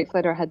then 2 weeks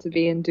later I had to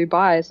be in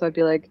Dubai. So I'd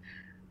be like,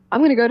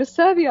 I'm going to go to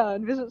Serbia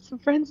and visit some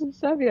friends in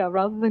Serbia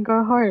rather than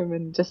go home,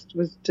 and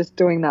was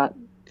doing that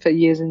for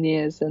years and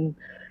years. And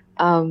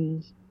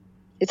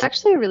it's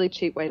actually a really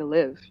cheap way to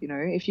live.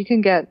 If you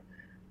can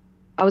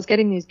I was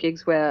getting these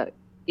gigs where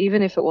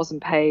even if it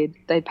wasn't paid,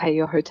 they'd pay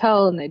your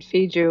hotel and they'd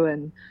feed you.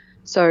 And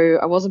so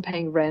I wasn't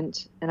paying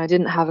rent, and I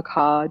didn't have a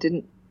car, I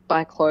didn't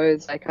buy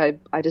clothes. Like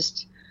I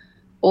just,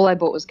 all I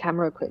bought was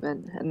camera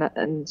equipment.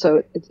 And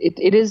so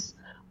it is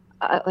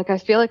like, I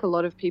feel like a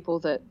lot of people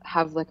that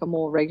have like a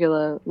more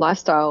regular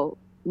lifestyle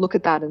look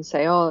at that and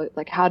say, oh,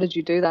 like, how did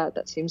you do that?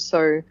 That seems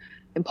so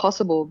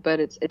impossible, but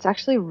it's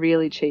actually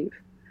really cheap.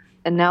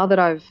 And now that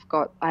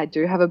I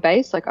do have a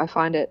base, like I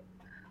find it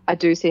I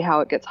do see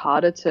how it gets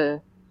harder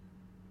to,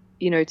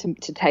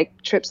 to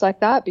take trips like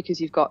that, because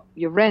you've got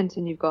your rent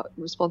and you've got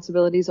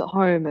responsibilities at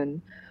home,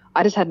 and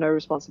I just had no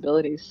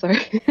responsibilities. So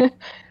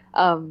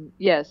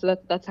so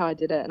that's how I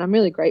did it. And I'm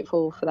really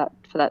grateful for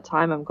that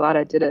time. I'm glad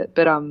I did it.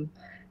 But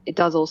it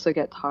does also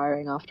get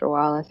tiring after a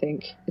while, I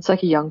think. It's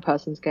like a young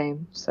person's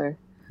game. So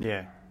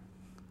Yeah.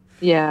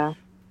 yeah.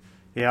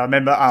 Yeah, I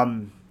remember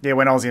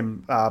when I was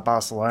in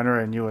Barcelona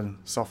and you and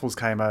Soffles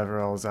came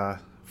over, I was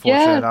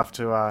fortunate enough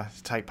to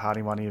take part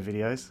in one of your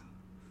videos.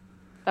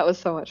 That was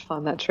so much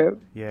fun, that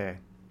trip. Yeah.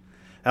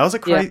 That was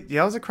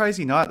a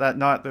crazy night, that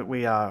night that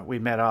we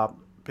met up,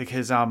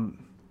 because I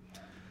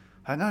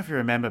don't know if you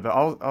remember, but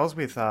I was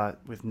with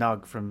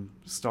Nug from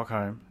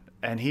Stockholm,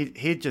 and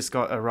he'd just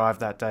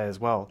arrived that day as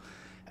well.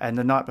 And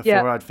the night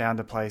before, I'd found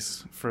a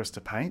place for us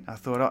to paint. I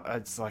thought,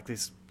 it's like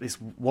this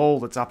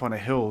wall that's up on a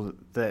hill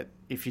that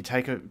if you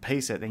take a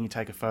piece of it, then you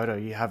take a photo,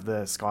 you have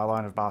the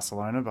skyline of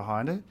Barcelona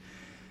behind it.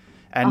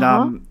 And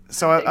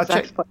so I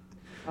checked.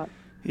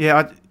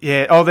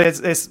 Oh,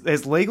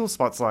 there's legal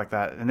spots like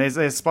that, and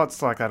there's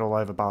spots like that all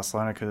over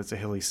Barcelona because it's a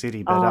hilly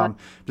city. But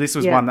this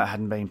was one that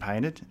hadn't been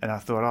painted, and I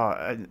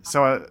thought,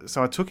 so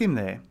I took him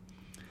there,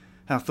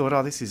 and I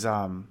thought, this is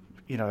I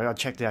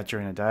checked it out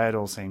during the day. It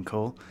all seemed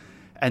cool.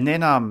 And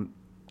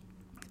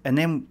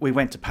then we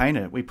went to paint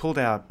it. We pulled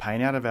our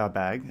paint out of our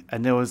bag,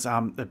 and there was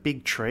a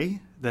big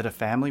tree that a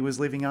family was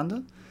living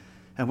under,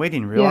 and we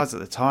didn't realise at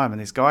the time. And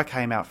this guy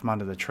came out from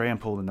under the tree and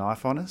pulled a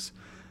knife on us.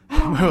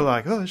 And we were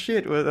like, "Oh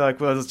shit!" I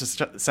was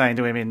just saying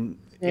to him in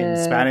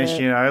Spanish,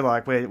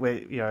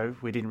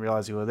 we didn't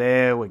realise you were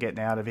there. We're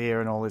getting out of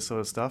here and all this sort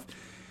of stuff.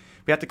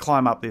 We had to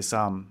climb up this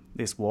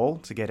wall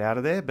to get out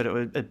of there, but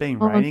it had been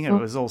raining and it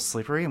was all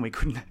slippery, and we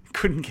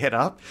couldn't get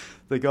up.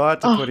 The guy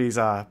had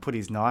to put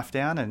his knife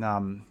down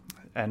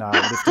and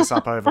lift us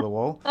up over the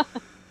wall.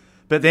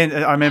 But then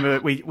I remember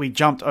we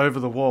jumped over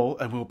the wall,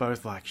 and we were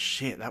both like,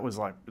 "Shit!" That was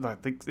like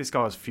this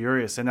guy was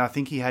furious, and I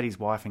think he had his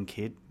wife and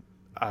kid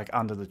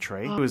under the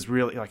tree. He was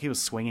really he was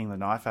swinging the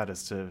knife at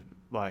us to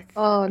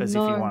as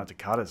if he wanted to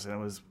cut us, and it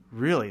was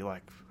really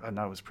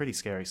it was pretty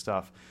scary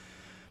stuff.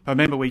 I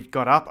remember we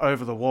got up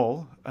over the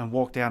wall and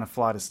walked down a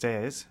flight of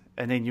stairs,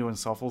 and then you and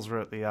Soffles were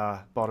at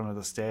the bottom of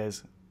the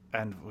stairs,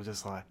 and we're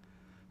just like,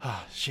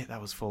 "Oh shit, that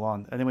was full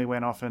on." And then we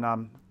went off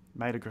and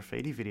made a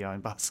graffiti video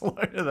in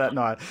Barcelona that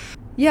night.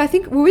 Yeah, I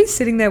think, were we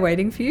sitting there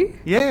waiting for you?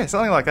 Yeah,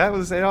 something like that.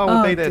 We said,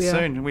 we'll be there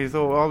soon. And we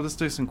thought, I'll just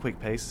do some quick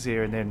pieces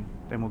here, and then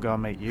we'll go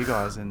and meet you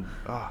guys. And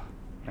I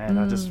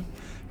just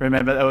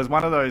remember it was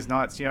one of those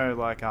nights,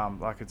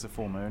 like it's a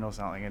full moon or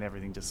something, and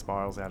everything just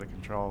spirals out of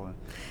control. And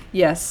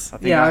yes,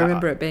 I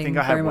remember it being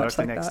very much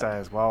like that. I think I had work the next day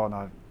as well, and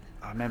I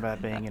remember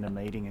being in a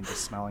meeting and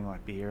just smelling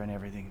like beer and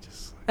everything,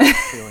 just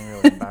feeling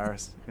really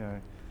embarrassed.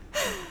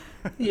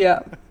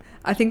 Yeah.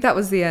 I think that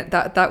was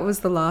that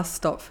was the last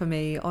stop for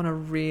me on a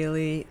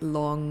really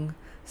long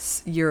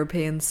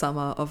European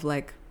summer of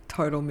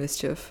total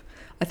mischief.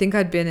 I think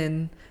I'd been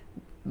in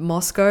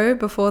Moscow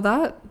before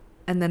that,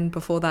 and then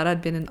before that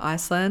I'd been in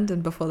Iceland,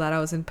 and before that I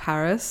was in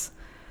Paris.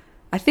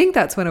 I think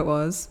that's when it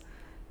was.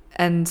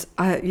 And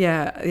I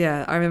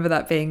remember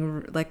that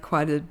being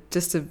quite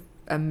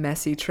a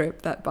messy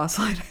trip, that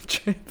Barcelona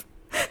trip.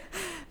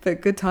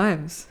 But good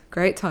times,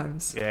 great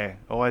times. Yeah,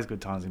 always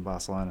good times in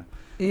Barcelona.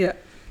 Yeah,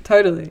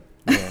 totally.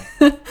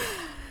 Yeah.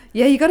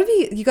 Yeah, you gotta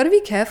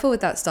be careful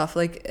with that stuff.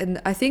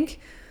 And I think,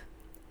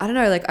 I don't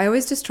know, I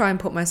always just try and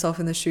put myself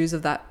in the shoes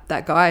of that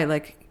guy.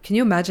 Can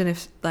you imagine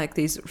if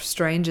these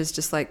strangers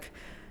just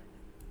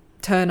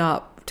turn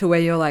up to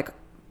where you're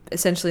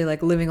essentially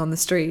living on the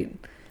street,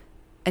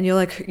 and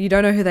you're you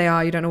don't know who they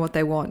are, you don't know what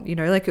they want,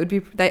 it would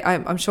be,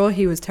 I'm sure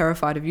he was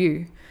terrified of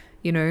you,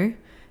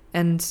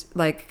 and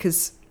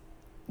because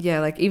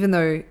even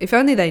though if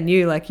only they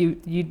knew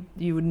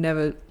you would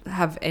never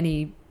have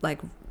any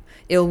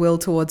ill will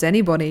towards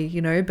anybody,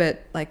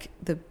 but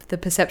the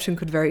perception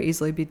could very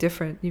easily be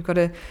different. You've got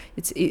to,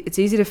 it's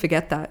easy to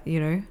forget that,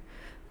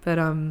 but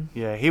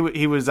he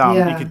was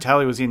you could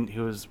tell he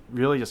was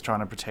really just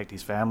trying to protect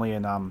his family,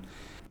 and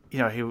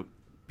he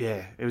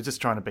was just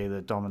trying to be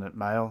the dominant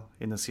male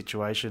in the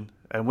situation.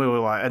 And we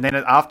were and then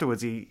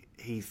afterwards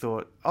he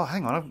thought, oh,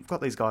 hang on, I've got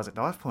these guys at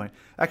knife point.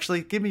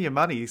 Actually, give me your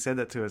money. He said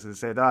that to us and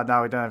said, oh,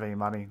 no, we don't have any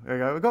money. We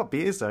go, we've got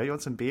beers though. You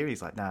want some beer?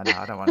 He's like, no,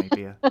 I don't want any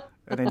beer.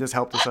 And then just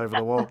helped us over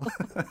the wall.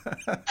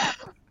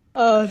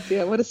 Oh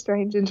dear, what a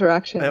strange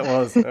interaction. It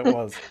was.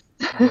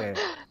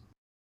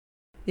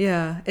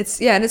 Yeah.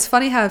 And it's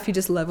funny how if you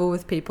just level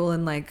with people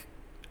and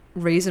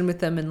reason with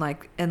them and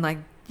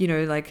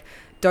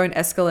don't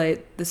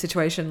escalate the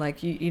situation,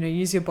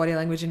 use your body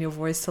language and your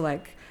voice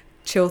to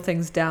chill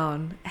things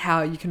down,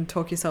 how you can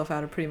talk yourself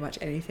out of pretty much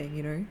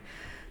anything,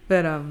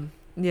 But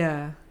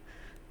there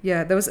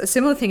was a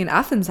similar thing in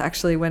Athens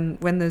actually when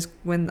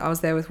I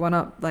was there with One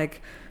Up.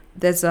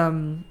 There's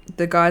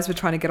the guys were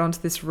trying to get onto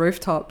this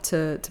rooftop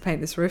to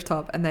paint this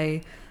rooftop, and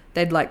they'd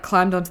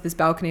climbed onto this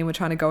balcony and were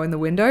trying to go in the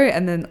window,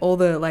 and then all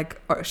the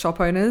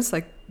shop owners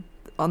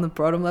on the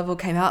bottom level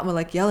came out and were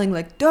like yelling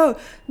like,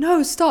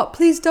 no, stop,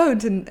 please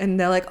don't. And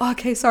they're like, oh,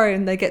 okay, sorry.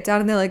 And they get down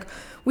and they're like,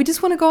 we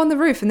just want to go on the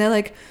roof. And they're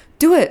like,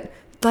 do it.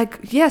 Like,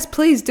 yes,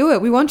 please do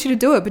it. We want you to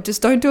do it, but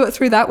just don't do it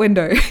through that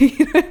window.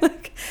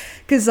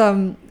 Because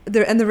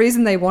the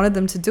reason they wanted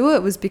them to do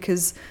it was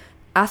because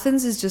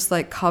Athens is just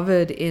like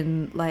covered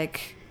in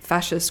like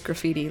fascist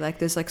graffiti. Like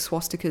there's like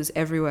swastikas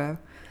everywhere.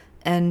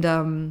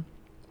 And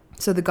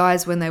so the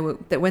guys, when they were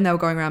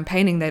going around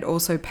painting, they'd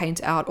also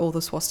paint out all the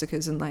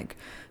swastikas and like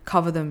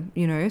cover them,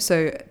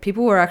 So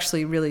people were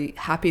actually really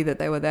happy that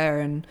they were there,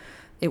 and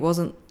it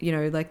wasn't,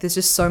 like there's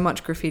just so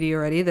much graffiti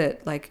already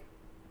that like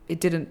it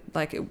didn't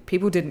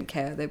people didn't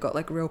care. They've got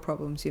like real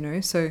problems,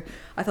 So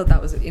I thought that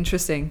was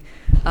interesting,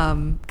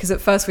 because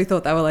at first we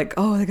thought they were like,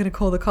 oh, they're gonna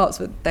call the cops,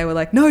 but they were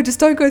like, no, just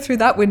don't go through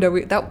that window.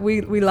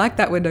 We like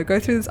that window. Go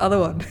through this other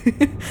one,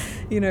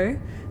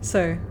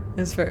 So it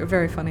was very,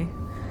 very funny.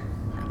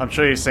 I'm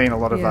sure you've seen a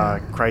lot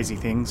of crazy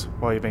things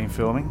while you've been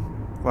filming.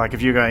 Like,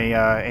 have you got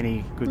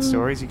any good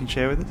stories you can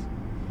share with us?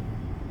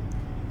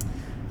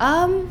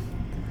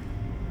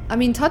 I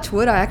mean, touch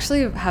wood, I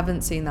actually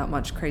haven't seen that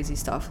much crazy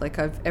stuff. Like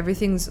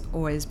everything's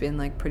always been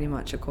like pretty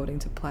much according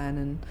to plan,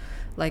 and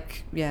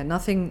like,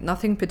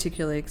 nothing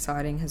particularly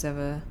exciting has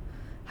ever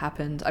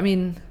happened. I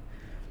mean,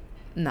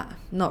 nah,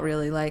 not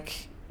really.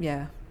 Like,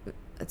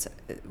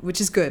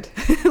 which is good.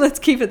 Let's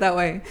keep it that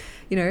way,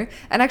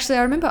 And actually,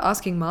 I remember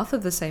asking Martha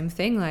the same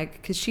thing, like,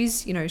 because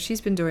she's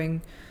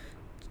been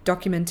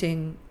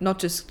documenting not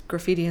just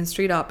graffiti and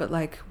street art, but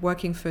like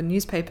working for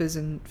newspapers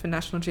and for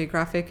National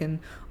Geographic and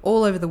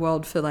all over the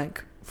world for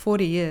like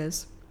 40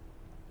 years.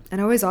 And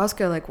I always ask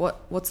her like,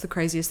 what's the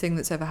craziest thing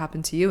that's ever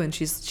happened to you? And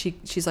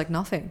she's like,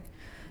 nothing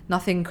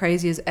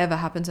crazy has ever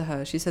happened to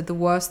her. She said the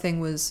worst thing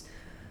was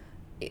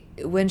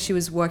when she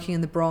was working in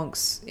the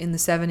Bronx in the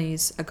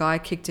 70s, a guy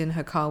kicked in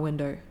her car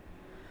window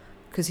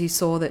because he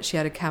saw that she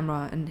had a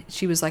camera, and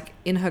she was like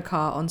in her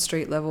car on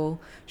street level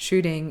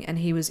shooting, and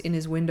he was in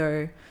his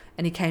window,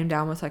 and he came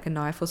down with like a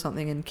knife or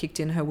something and kicked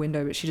in her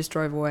window, but she just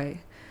drove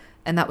away.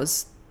 And that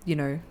was,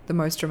 the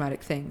most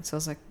dramatic thing. So I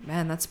was like,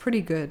 man, that's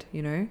pretty good,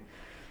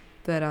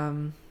 But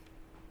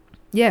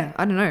yeah,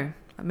 I don't know.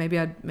 Maybe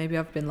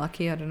I've been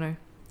lucky. I don't know.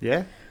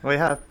 Yeah, well,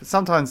 yeah.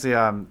 Sometimes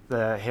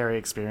the hairy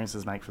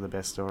experiences make for the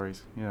best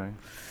stories,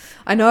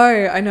 I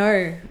know.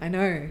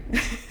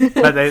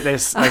 But they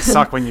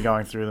suck when you're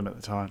going through them at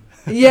the time.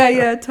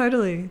 Yeah,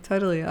 totally.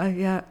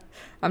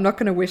 I'm not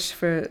going to wish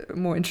for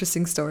more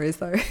interesting stories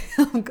though.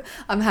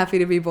 I'm happy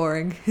to be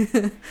boring.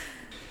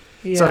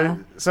 Yeah.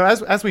 So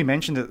as we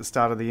mentioned at the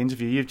start of the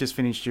interview, you've just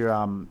finished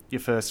your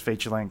first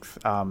feature-length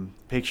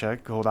picture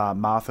called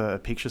Martha: A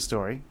Picture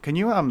Story. Can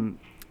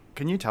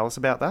you tell us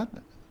about that?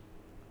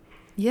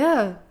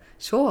 Yeah,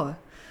 sure.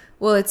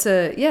 Well, it's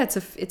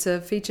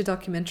a feature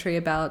documentary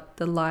about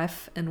the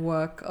life and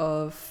work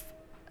of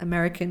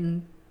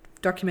American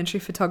documentary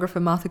photographer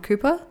Martha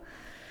Cooper,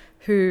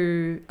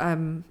 who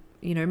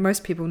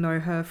most people know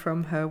her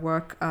from her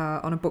work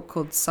on a book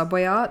called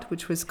Subway Art,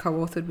 which was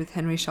co-authored with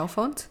Henry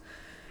Chalfant,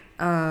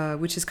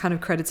 which is kind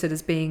of credited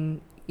as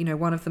being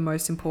one of the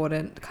most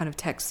important kind of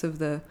texts of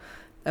the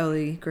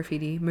early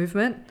graffiti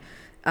movement.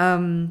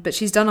 But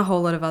she's done a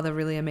whole lot of other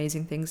really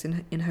amazing things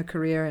in her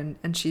career,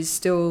 and she's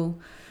still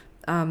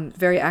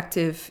very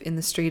active in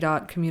the street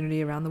art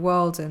community around the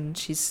world, and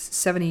she's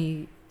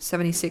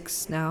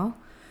 76 now,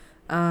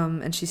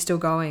 and she's still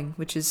going,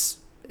 which is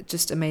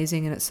just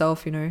amazing in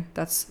itself.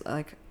 That's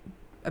like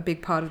a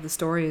big part of the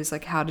story, is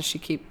like, how does she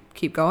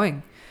keep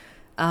going?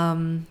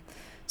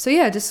 So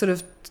yeah, just sort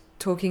of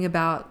talking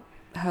about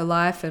her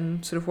life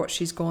and sort of what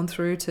she's gone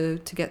through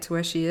to get to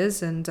where she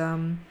is, and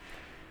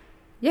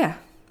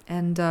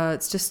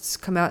it's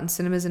just come out in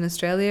cinemas in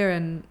Australia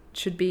and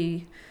should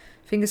be,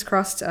 fingers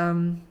crossed,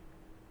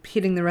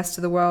 hitting the rest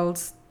of the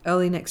world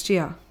early next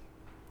year.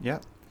 Yeah.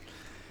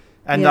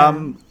 And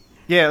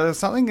there's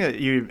something that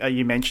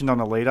you mentioned on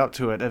the lead up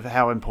to it, of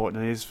how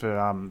important it is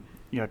for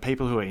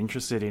people who are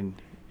interested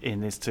in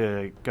this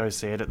to go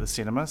see it at the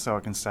cinema, so I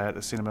can stay at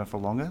the cinema for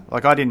longer.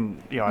 Like, I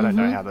don't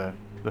know how the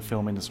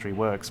film industry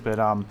works, but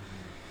I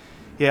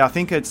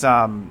think it's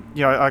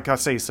like, I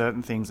see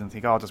certain things and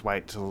think, I'll just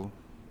wait till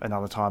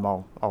another time.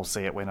 I'll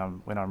see it when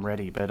I'm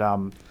ready. But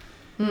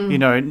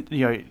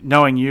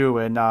knowing you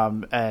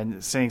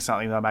and seeing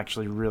something that I'm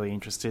actually really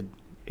interested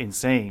in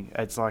seeing,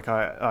 it's like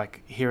I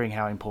like hearing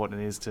how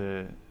important it is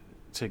to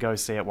go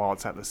see it while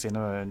it's at the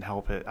cinema and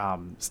help it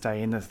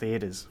stay in the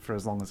theaters for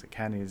as long as it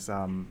can, is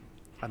I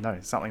don't know,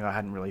 something I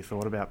hadn't really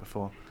thought about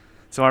before.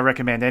 So I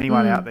recommend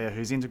anyone out there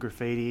who's into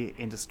graffiti,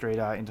 into street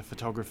art, into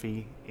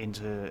photography,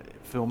 into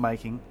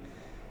filmmaking,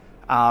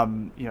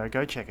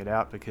 go check it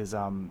out, because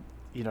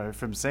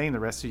from seeing the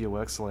rest of your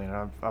work,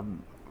 Selina,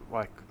 I'm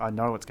like, I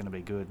know it's going to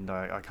be good, and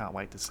I can't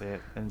wait to see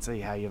it and see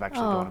how you've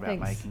actually gone about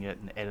making it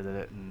and edited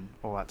it and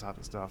all that type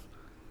of stuff.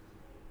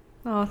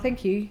 Oh,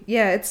 thank you.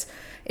 Yeah,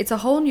 it's a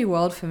whole new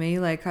world for me.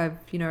 Like, I've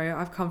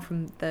come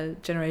from the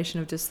generation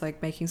of just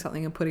like making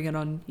something and putting it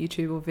on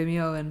YouTube or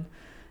Vimeo, and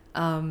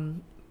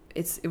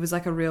it was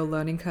like a real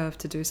learning curve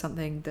to do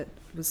something that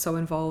was so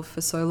involved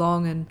for so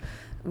long, and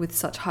with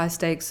such high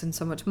stakes and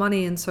so much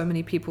money and so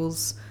many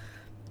people's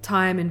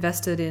time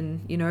invested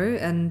in,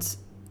 and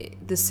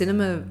the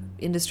cinema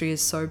industry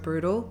is so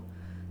brutal.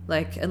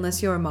 Like,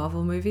 unless you're a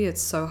Marvel movie,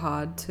 it's so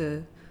hard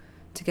to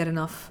get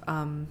enough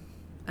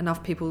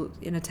people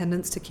in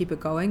attendance to keep it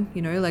going.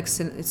 Like,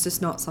 it's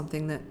just not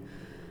something that.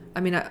 I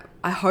mean,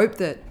 I hope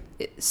that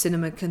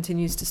cinema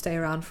continues to stay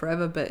around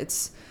forever, but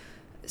it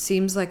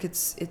seems like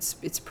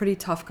it's pretty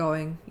tough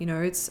going.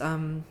 It's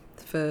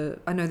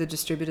I know the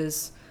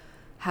distributors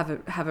have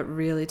it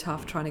really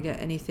tough trying to get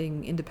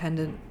anything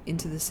independent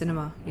into the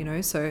cinema.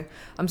 So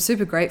I'm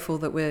super grateful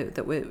that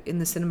we're in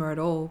the cinema at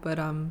all, but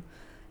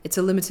it's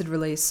a limited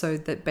release, so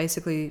that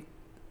basically,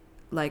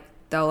 like,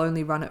 they'll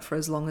only run it for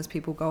as long as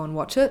people go and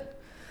watch it.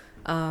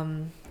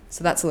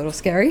 So that's a little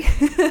scary.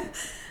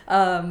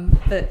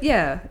 But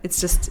yeah,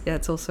 it's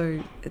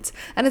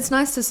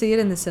nice to see it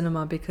in the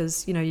cinema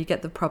because, you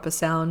get the proper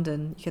sound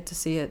and you get to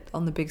see it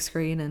on the big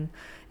screen, and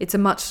it's a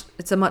much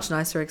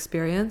nicer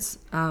experience.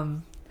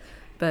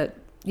 But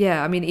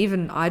yeah, I mean,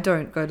 even I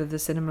don't go to the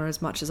cinema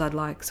as much as I'd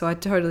like, so I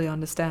totally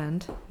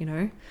understand,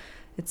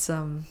 it's,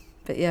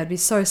 but yeah, it'd be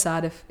so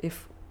sad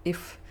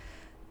if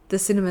the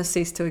cinema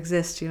ceased to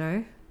exist,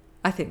 I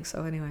think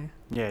so anyway.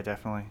 Yeah,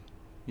 definitely.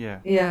 Yeah.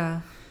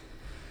 Yeah.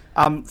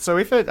 So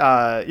if it,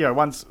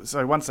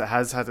 once it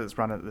has had its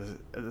run at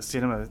the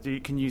cinema,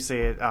 can you see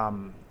it?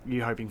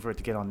 You hoping for it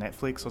to get on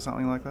Netflix or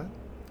something like that?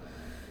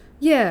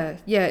 Yeah,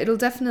 it'll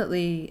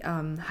definitely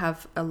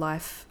have a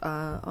life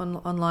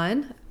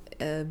online,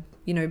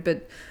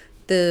 but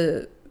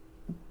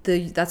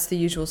that's the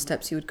usual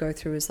steps you would go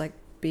through, is like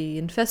be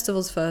in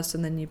festivals first,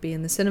 and then you'd be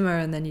in the cinema,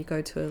 and then you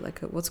go to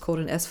what's called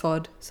an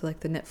SVOD, so like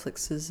the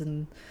Netflixes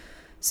and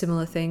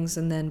similar things,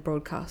 and then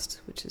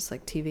broadcast, which is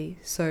like TV.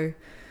 So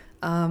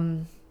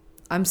I'm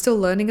still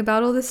learning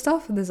about all this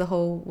stuff, and there's a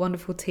whole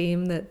wonderful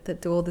team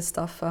that do all this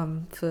stuff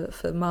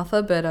for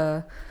Martha, but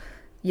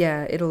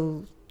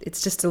it's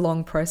just a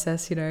long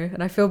process,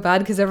 and I feel bad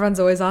because everyone's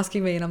always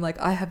asking me, and I'm like,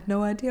 I have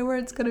no idea where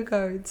it's gonna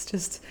go. It's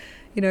just,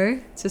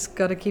 just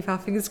got to keep our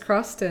fingers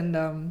crossed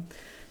and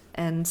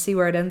see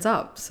where it ends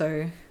up.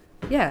 So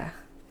yeah,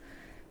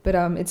 but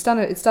it's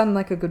done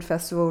like a good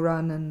festival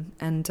run,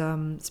 and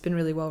it's been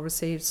really well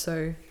received,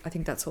 so I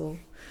think that's all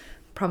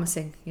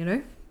promising.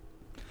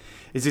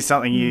 Is this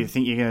something you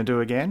think you're going to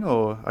do again,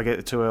 or I get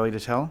it too early to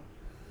tell?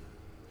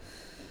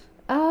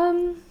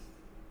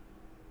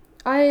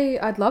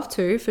 I'd love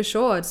to, for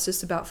sure. It's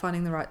just about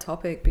finding the right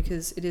topic,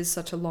 because it is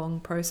such a long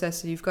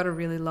process. You've got to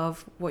really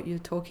love what you're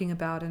talking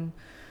about. And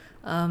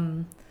I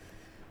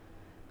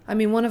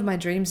mean, one of my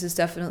dreams is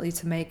definitely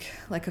to make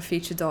like a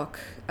feature doc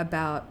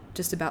about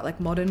like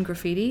modern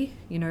graffiti,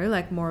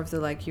 like more of the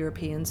like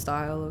European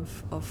style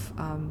of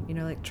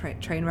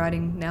like train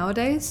riding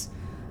nowadays.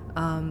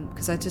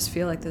 Because I just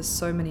feel like there's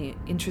so many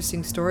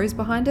interesting stories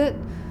behind it.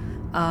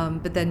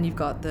 But then you've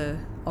got the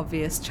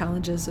obvious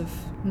challenges of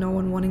no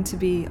one wanting to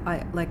be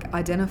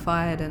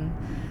identified, and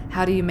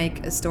how do you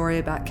make a story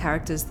about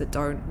characters that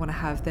don't want to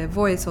have their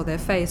voice or their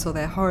face or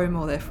their home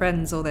or their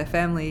friends or their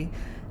family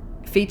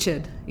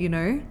featured,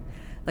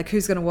 like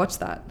who's going to watch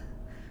that?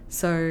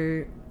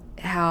 So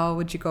how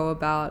would you go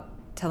about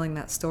telling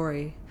that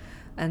story?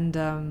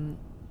 And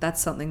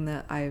that's something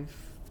that I've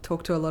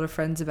talked to a lot of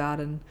friends about,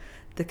 and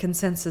the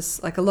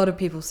consensus, like a lot of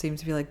people seem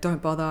to be like,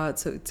 don't bother,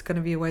 it's going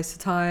to be a waste of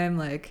time,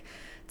 like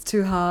it's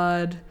too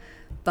hard.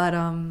 But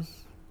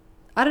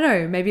I don't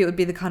know, maybe it would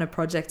be the kind of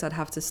project I'd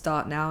have to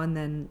start now and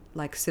then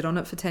like sit on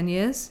it for 10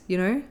 years,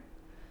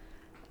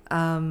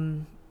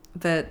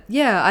 but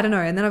yeah, I don't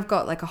know. And then I've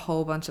got like a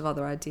whole bunch of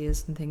other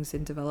ideas and things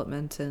in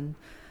development, and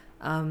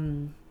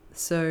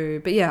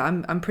but yeah,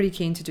 I'm pretty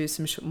keen to do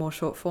some more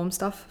short form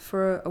stuff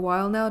for a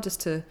while now,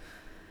 just to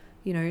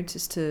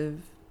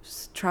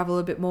travel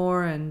a bit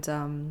more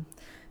and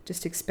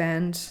just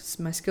expand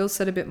my skill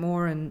set a bit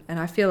more, and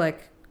I feel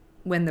like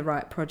when the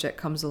right project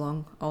comes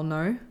along, I'll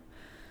know.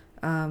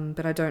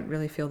 But I don't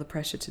really feel the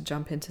pressure to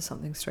jump into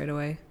something straight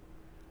away.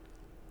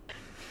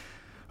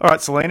 All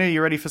right, Selina,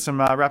 you ready for some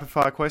rapid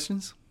fire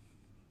questions?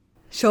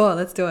 Sure,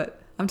 let's do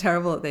it. I'm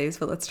terrible at these,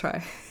 but let's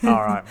try.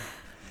 All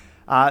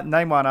right.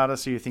 Name one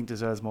artist who you think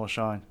deserves more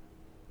shine.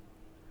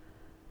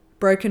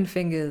 Broken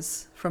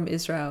Fingers from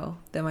Israel.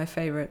 They're my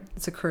favorite.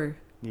 It's a crew.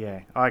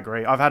 Yeah, I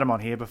agree. I've had them on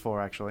here before,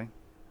 actually.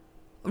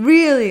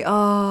 Really? Oh,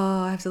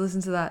 I have to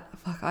listen to that.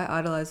 Fuck, I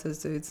idolize those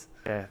dudes.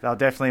 Yeah, they're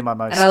definitely my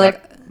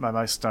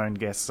most stoned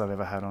guests I've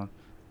ever had on.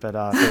 But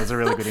it was a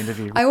really good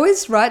interview. I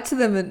always write to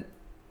them and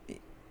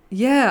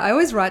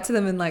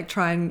like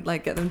try and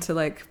like get them to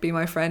like be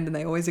my friend, and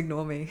they always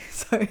ignore me.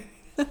 So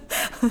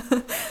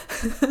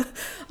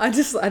I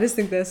just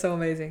think they're so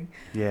amazing.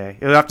 Yeah,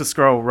 you'll have to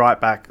scroll right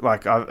back.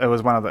 Like it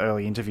was one of the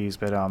early interviews,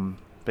 but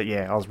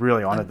yeah, I was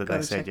really honoured that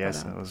they said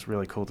yes. And it was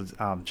really cool to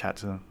chat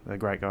to them. They're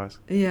great guys.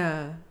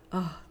 Yeah.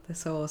 Oh, they're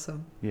so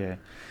awesome. Yeah.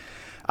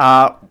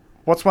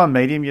 What's one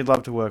medium you'd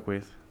love to work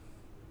with?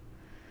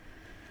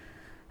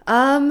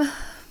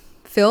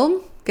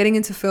 Film. Getting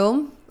into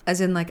film, as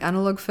in like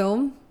analog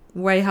film.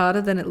 way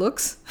harder than it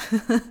looks.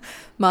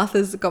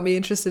 Martha's got me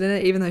interested in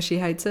it, even though she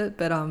hates it.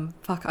 But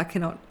fuck, I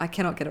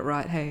cannot get it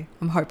right. Hey,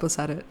 I'm hopeless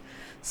at it.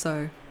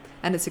 So,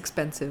 and it's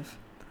expensive.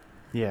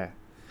 Yeah.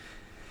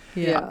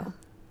 Yeah.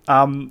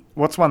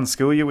 What's one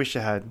skill you wish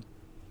you had?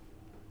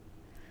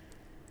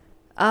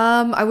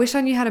 I wish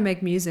I knew how to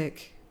make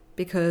music,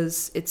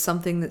 because it's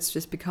something that's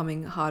just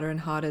becoming harder and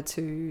harder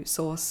to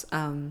source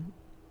and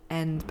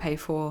pay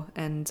for,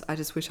 and I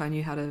just wish I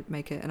knew how to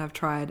make it, and I've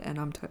tried, and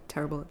I'm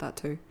terrible at that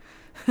too.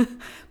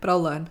 But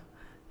I'll learn.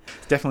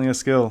 It's definitely a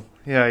skill.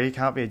 Yeah, you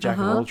can't be a jack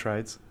of all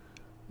trades.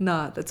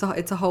 No,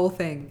 it's a whole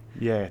thing.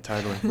 Yeah,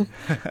 totally. Who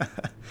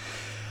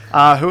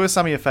are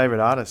some of your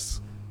favourite artists?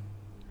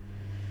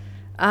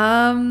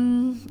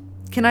 Can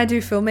I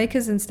do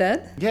filmmakers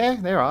instead? Yeah,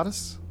 they're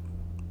artists.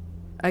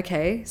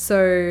 Okay,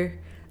 so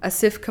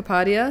Asif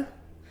Kapadia,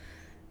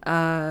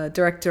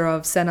 director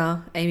of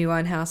Senna, Amy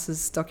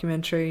Winehouse's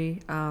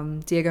documentary,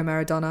 Diego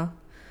Maradona,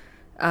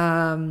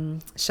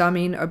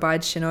 Sharmeen Obaid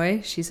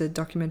Chinoy, she's a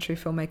documentary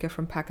filmmaker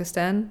from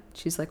Pakistan.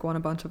 She's like won a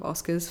bunch of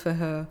Oscars for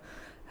her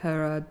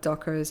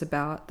docos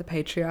about the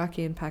patriarchy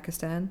in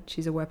Pakistan.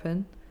 She's a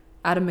weapon.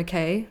 Adam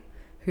McKay,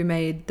 who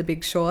made The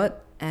Big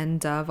Short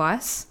and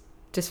Vice,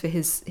 just for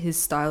his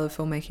style of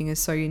filmmaking is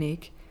so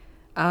unique.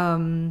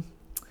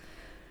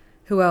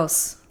 Who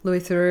else? Louis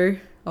Theroux,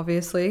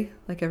 obviously,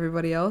 like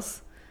everybody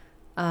else.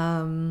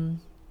 Yeah,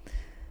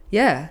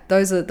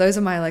 those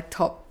are my like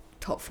top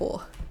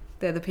four.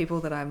 They're the people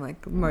that I'm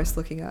like most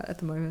looking at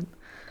the moment.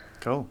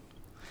 Cool.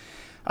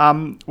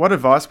 What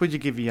advice would you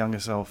give your younger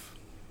self?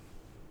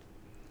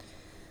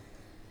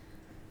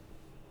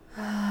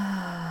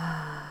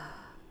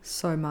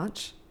 So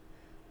much.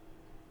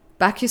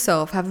 Back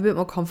yourself. Have a bit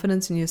more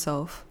confidence in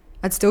yourself.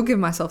 I'd still give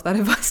myself that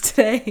advice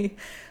today,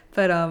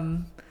 but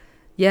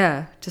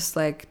yeah, just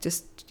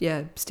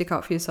stick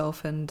up for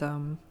yourself, and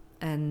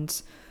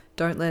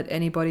don't let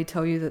anybody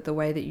tell you that the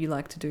way that you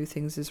like to do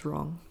things is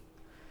wrong.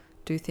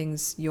 Do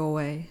things your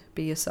way.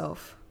 Be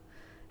yourself.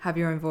 Have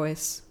your own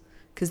voice,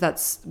 because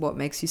that's what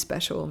makes you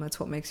special, and that's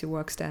what makes your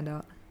work stand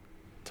out.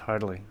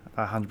 Totally.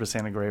 I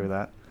 100% agree with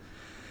that.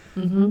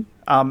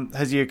 Mm-hmm.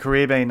 Has your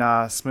career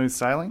been smooth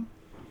sailing?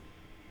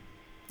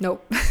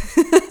 Nope.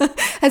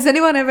 Has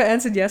anyone ever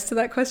answered yes to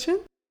that question?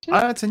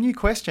 It's a new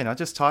question. I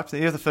just typed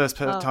it. You're the first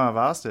time I've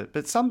asked it.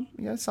 But some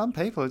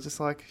people are just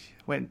like,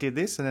 went and did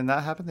this, and then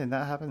that happened, and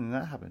that happened, and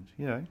that happened.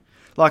 You know,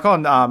 like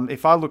on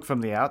if I look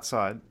from the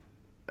outside,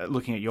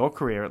 looking at your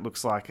career, it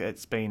looks like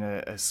it's been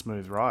a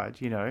smooth ride.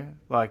 You know,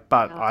 like,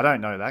 but I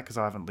don't know that because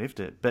I haven't lived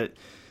it. But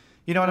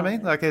you know what I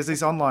mean? Like, there's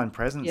this online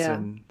presence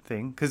and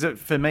thing. Because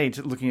for me,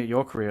 looking at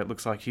your career, it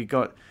looks like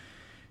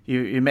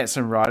you met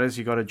some writers,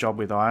 you got a job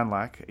with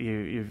Ironlac,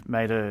 you've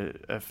made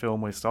a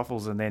film with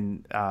Stoffels, and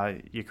then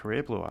your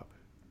career blew up.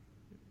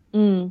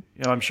 You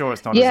know, I'm sure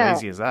it's not as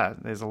easy as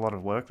that. There's a lot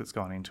of work that's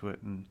gone into it,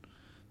 and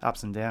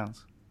ups and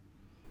downs.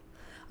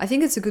 I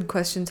think it's a good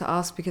question to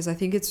ask, because I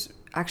think it's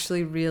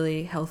actually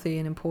really healthy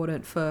and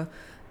important for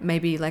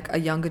maybe like a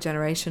younger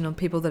generation or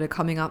people that are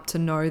coming up to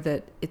know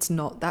that it's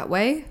not that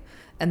way,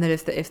 and that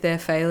if they're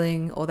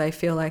failing or they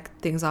feel like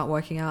things aren't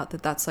working out,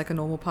 that's like a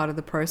normal part of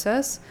the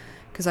process.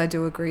 Because I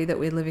do agree that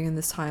we're living in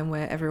this time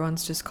where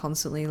everyone's just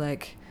constantly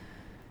like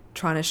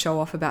trying to show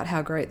off about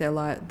how great their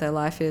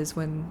life is,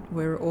 when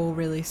we're all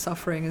really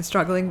suffering and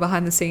struggling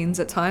behind the scenes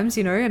at times,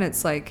 you know. And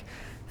it's like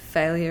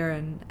failure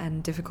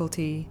and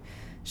difficulty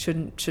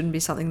shouldn't be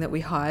something that we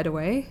hide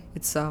away.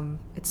 It's a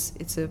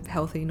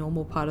healthy,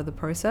 normal part of the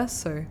process.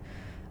 So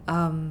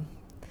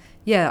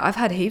yeah, I've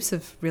had heaps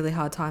of really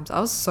hard times. I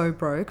was so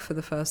broke for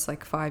the first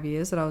like 5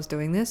 years that I was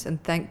doing this,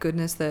 and thank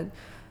goodness that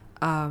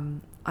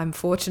I'm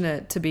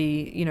fortunate to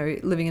be, you know,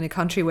 living in a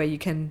country where you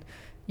can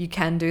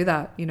do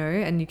that, you know,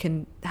 and you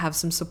can have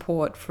some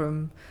support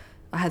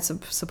I had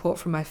some support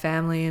from my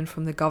family and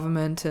from the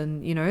government,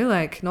 and, you know,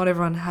 like not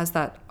everyone has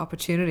that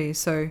opportunity.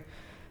 So,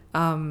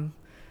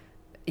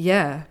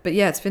 yeah, but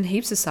yeah, it's been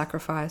heaps of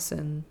sacrifice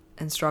and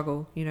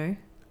struggle, you know.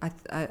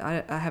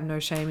 I have no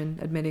shame in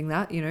admitting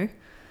that, you know.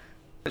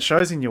 It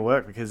shows in your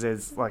work, because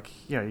there's like,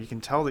 you know, you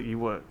can tell that you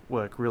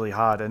work really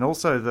hard, and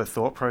also the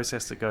thought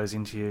process that goes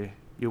into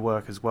your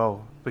work as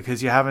well,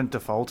 because you haven't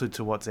defaulted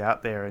to what's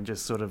out there and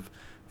just sort of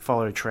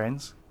follow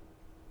trends.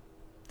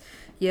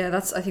 Yeah,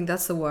 I think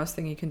that's the worst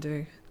thing you can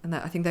do, and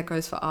I think that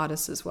goes for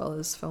artists as well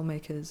as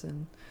filmmakers.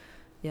 And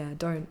yeah,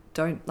 don't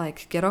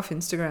like get off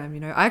Instagram, you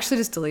know. I actually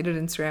just deleted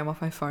Instagram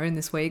off my phone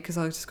this week because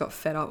I just got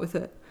fed up with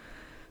it.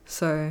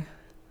 So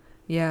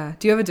yeah,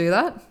 do you ever do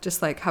that?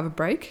 Just like have a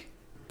break?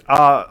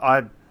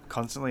 I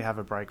constantly have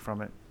a break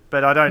from it,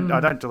 but I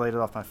don't delete it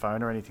off my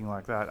phone or anything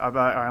like that.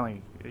 I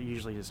only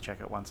usually just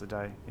check it once a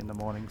day in the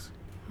mornings.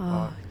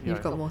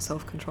 You've got more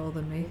self-control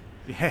than me.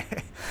 Yeah,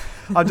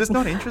 I'm just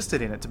not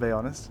interested in it, to be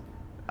honest.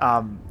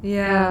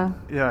 Yeah.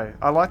 You know,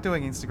 I like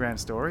doing Instagram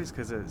stories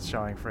because it's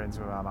showing friends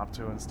what I'm up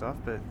to and stuff.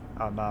 But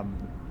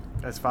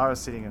as far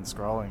as sitting and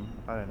scrolling,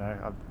 I don't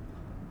know.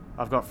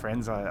 I've got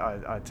friends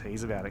I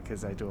tease about it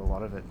because they do a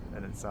lot of it,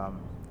 and it's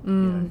you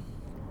know,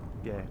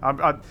 yeah.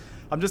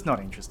 I'm just not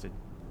interested.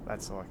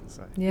 That's all I can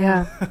say.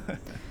 Yeah.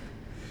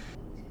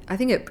 I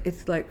think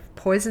it like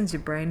poisons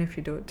your brain if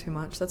you do it too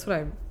much. That's what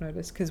I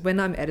noticed. Because when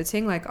I'm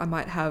editing, like I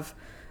might have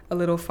a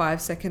little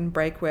 5-second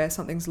break where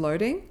something's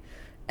loading.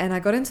 And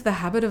I got into the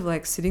habit of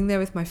like sitting there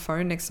with my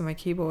phone next to my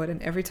keyboard,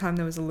 and every time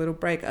there was a little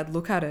break, I'd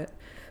look at it.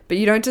 But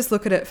you don't just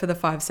look at it for the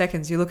 5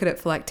 seconds. You look at it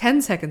for like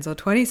 10 seconds or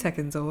 20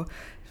 seconds or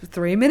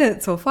 3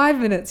 minutes or 5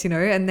 minutes, you know,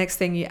 and next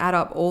thing you add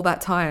up all that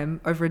time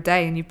over a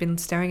day, and you've been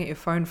staring at your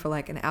phone for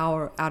like an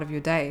hour out of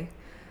your day.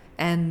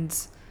 And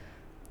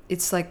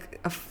it's like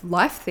a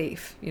life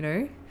thief, you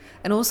know?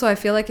 And also I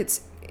feel like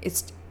it's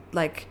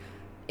like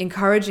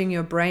encouraging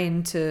your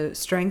brain to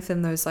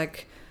strengthen those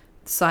like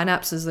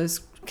synapses,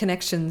 those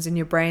connections in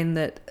your brain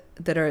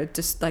that are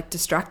just like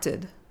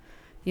distracted,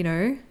 you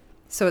know?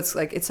 So it's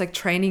like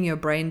training your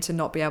brain to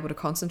not be able to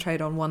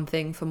concentrate on one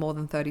thing for more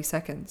than 30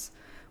 seconds,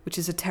 which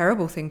is a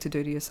terrible thing to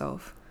do to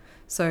yourself.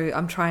 So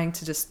I'm trying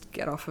to just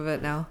get off of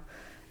it now,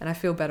 and I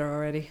feel better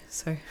already.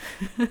 So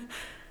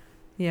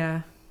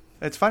yeah.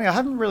 It's funny, I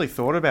haven't really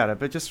thought about it,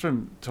 but just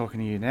from talking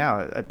to you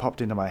now, it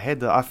popped into my head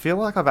that I feel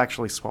like I've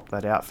actually swapped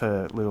that out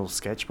for little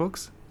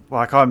sketchbooks.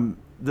 Like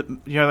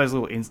those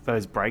little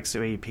those breaks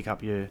where you pick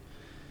up your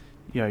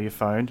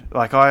phone.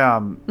 Like I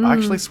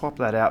actually swapped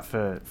that out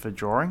for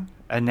drawing,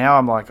 and now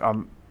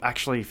I'm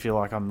actually feel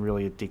like I'm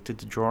really addicted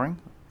to drawing.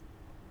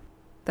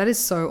 That is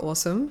so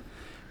awesome.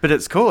 But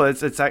it's cool.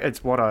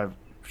 It's what I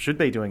should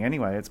be doing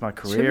anyway. It's my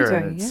career,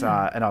 and it's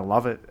and I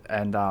love it.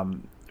 And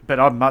but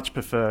I'd much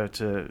prefer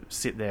to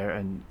sit there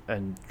and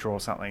draw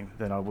something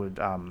than I would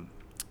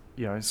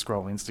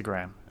scroll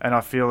Instagram. And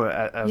I feel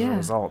as a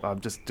result, I'm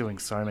just doing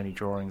so many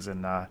drawings,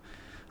 and I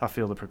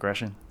feel the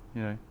progression.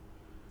 You know.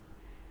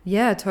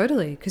 Yeah,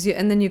 totally.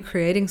 And then you're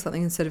creating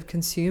something instead of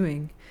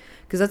consuming.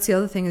 Because that's the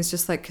other thing, is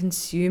just like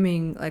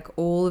consuming like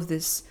all of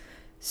this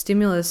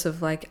stimulus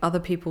of like other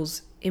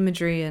people's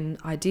imagery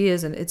and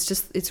ideas, and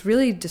it's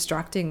really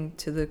distracting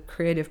to the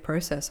creative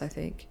process, I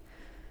think.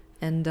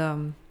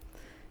 And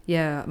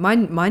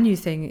my new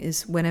thing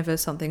is whenever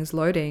something's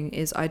loading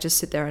is I just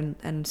sit there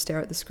and stare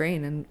at the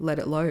screen and let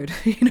it load,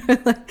 you know,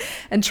 like,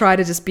 and try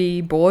to just be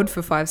bored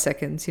for 5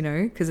 seconds, you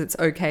know, because it's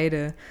okay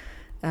to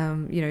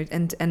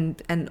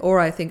or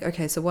I think,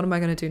 okay, so what am I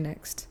going to do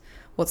next?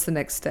 What's the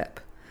next step?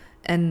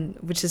 And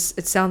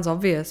it sounds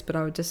obvious, but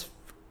I would just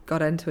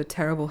got into a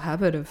terrible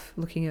habit of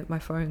looking at my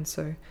phone.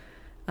 So,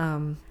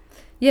 I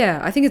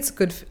think it's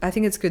good. I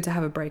think it's good to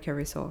have a break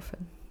every so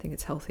often. I think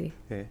it's healthy.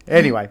 Yeah.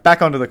 Anyway,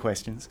 back onto the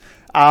questions.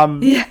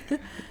 Do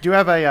you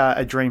have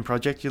a dream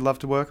project you'd love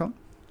to work on?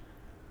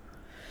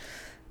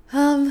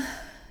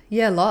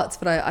 Yeah, lots,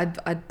 but I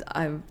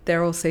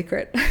they're all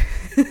secret.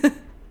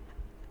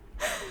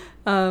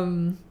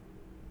 They're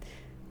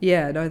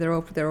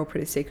all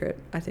pretty secret,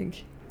 I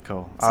think.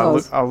 Cool.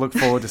 So I'll look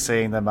forward to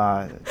seeing them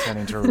turn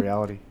into a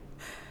reality.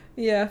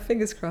 Yeah,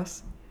 fingers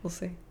crossed. We'll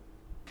see.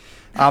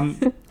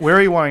 Where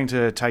are you wanting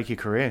to take your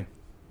career?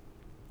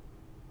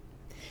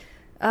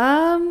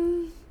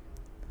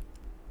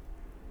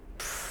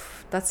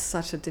 That's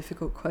such a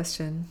difficult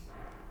question.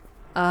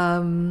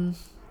 Where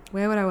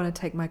would I want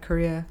to take my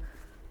career?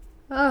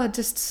 I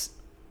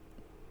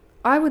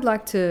would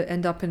like to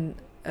end up in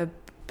a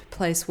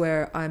place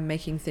where I'm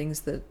making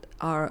things that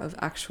are of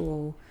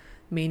actual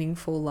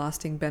meaningful,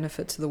 lasting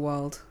benefit to the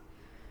world,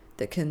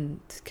 that can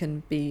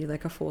be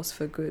like a force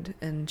for good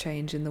and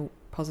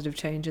positive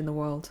change in the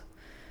world.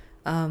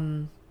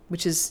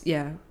 Which is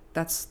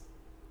that's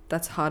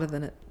harder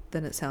than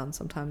it sounds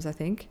sometimes, I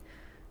think.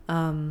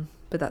 But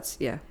that's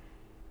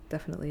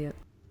definitely it.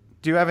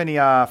 Do you have any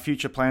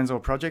future plans or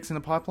projects in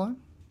the pipeline?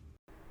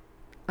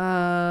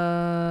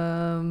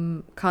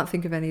 Can't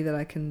think of any that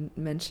I can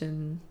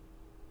mention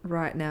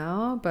right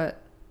now,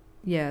 but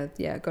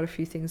got a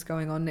few things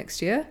going on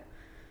next year,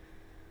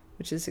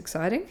 which is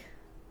exciting.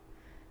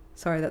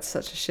 Sorry, that's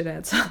such a shit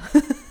answer.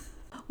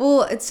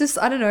 Well, it's just,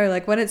 I don't know,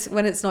 like when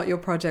it's not your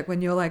project,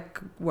 when you're like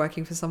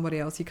working for somebody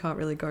else, you can't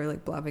really go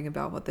like blabbing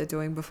about what they're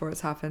doing before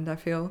it's happened, I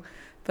feel.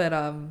 But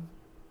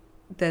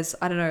there's,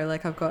 I don't know,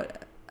 like I've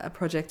got a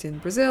project in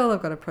Brazil,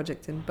 I've got a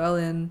project in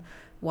Berlin,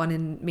 one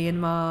in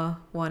Myanmar,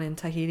 one in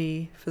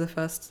Tahiti for the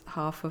first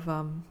half of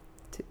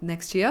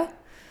next year,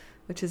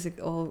 which is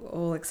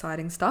all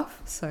exciting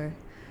stuff. So,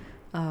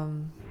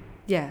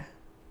 yeah.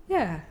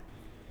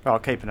 I'll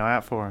keep an eye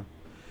out for him.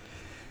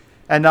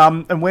 And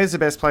where's the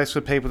best place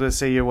for people to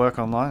see your work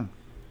online?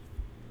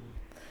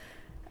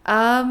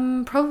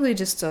 Probably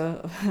just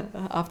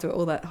after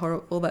all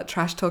that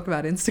trash talk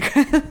about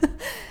Instagram,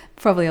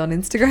 probably on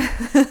Instagram,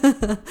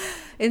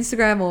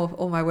 Instagram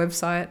or my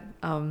website.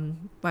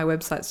 My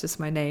website's just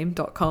my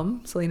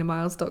name.com,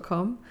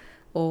 selinamiles.com,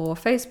 or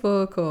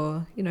Facebook,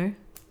 or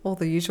all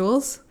the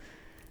usuals.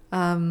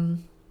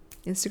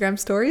 Instagram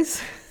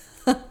stories.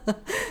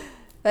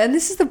 And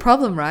this is the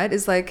problem, right?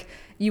 Is like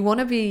you want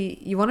to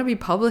be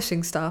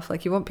publishing stuff,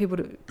 like you want people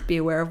to be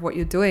aware of what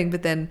you're doing,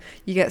 but then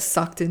you get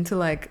sucked into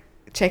like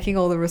checking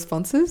all the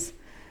responses.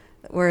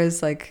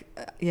 Whereas like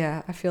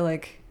I feel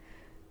like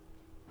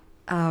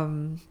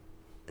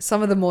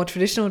some of the more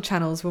traditional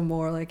channels were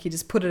more like you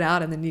just put it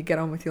out and then you get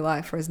on with your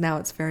life, whereas now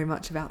it's very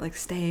much about like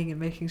staying and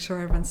making sure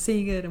everyone's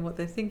seeing it and what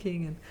they're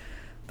thinking.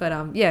 But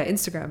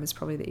Instagram is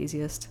probably the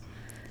easiest.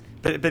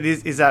 But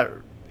is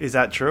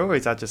that true, or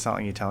is that just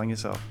something you're telling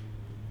yourself?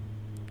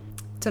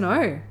 Don't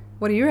know.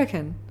 What do you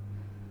reckon?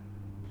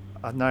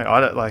 I don't know. I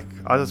don't like.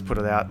 I just put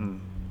it out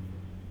and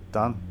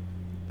done.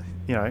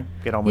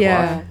 Get on with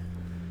life.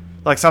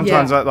 Like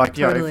sometimes,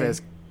 totally. If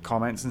there's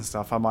comments and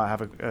stuff, I might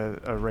have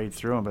a read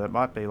through them, but it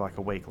might be like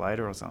a week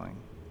later or something.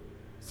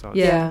 So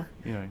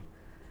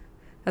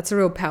that's a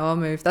real power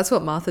move. That's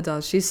what Martha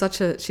does. She's such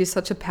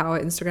a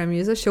power Instagram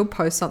user. She'll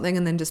post something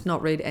and then just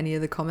not read any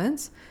of the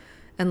comments,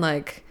 and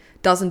like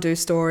doesn't do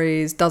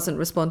stories, doesn't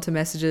respond to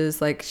messages.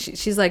 Like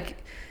she's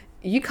like,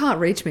 you can't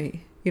reach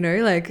me.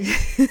 Like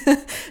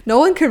no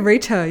one can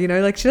reach her,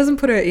 like she doesn't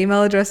put her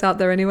email address out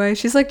there anyway.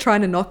 She's like trying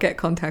to not get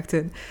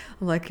contacted.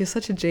 I'm like, you're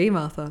such a G,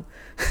 Martha.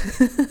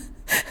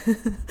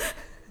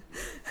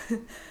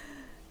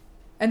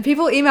 And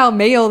people email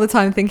me all the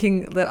time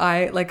thinking that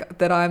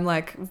I'm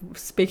like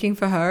speaking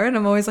for her, and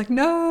I'm always like,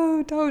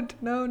 no, don't,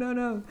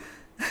 no.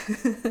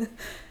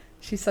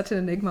 She's such an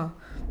enigma.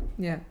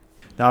 Yeah.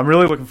 No, I'm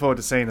really looking forward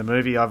to seeing the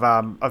movie.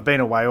 I've been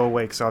away all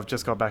week, so I've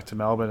just got back to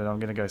Melbourne, and I'm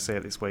going to go see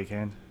it this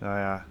weekend.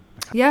 I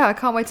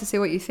can't wait to see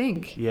what you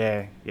think.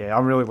 Yeah,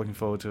 I'm really looking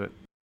forward to it.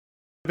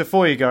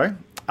 Before you go,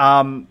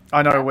 I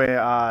know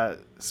we're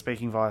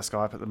speaking via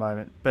Skype at the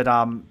moment, but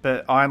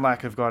Iron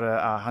Lac have got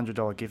a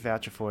 $100 gift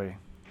voucher for you.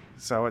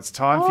 So it's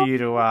time for you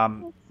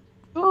to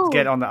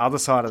get on the other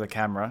side of the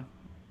camera,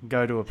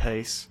 go to a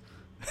piece,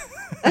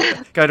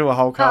 go to a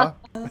whole car.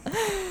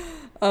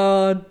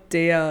 Oh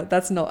dear,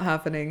 that's not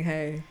happening.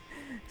 Hey,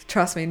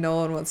 trust me, no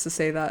one wants to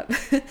see that.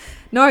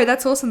 No,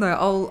 that's awesome though.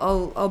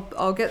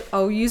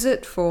 I'll use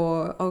it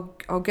for.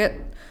 I'll get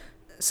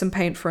some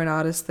paint for an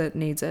artist that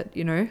needs it.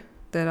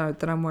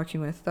 That I'm working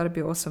with. That'd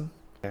be awesome.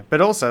 Yeah, but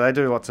also they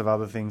do lots of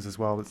other things as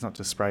well. It's not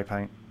just spray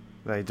paint.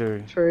 They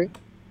do. True.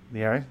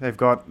 They've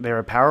got their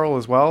apparel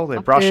as well. Their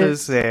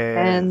brushes,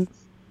 their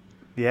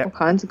all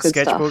kinds of good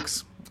sketchbooks,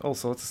 stuff. All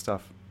sorts of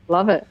stuff.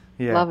 Love it.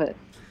 Yeah. Love it.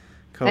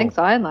 Cool. Thanks,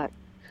 Iron Lac.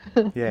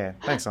 Yeah,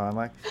 thanks, Iron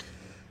Lac.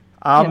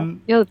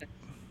 You're the best.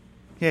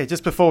 Yeah,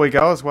 just before we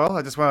go as well,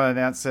 I just want to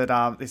announce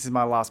that this is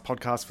my last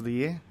podcast for the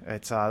year.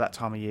 It's that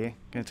time of year.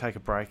 Going to take a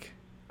break,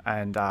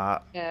 and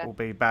we'll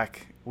be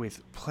back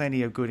with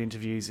plenty of good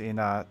interviews in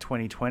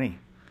 2020.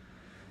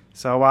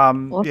 So,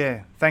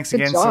 awesome. thanks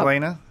Good again, job.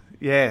 Selina.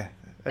 Yeah,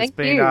 it's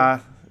been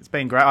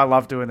great. I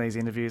love doing these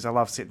interviews. I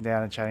love sitting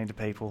down and chatting to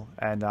people,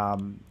 and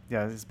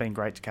it's been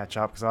great to catch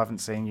up because I haven't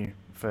seen you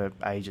for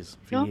ages,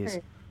 years.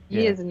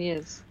 Years and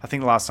years. I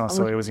think the last time I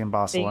saw you was in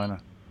Barcelona.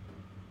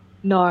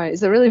 No,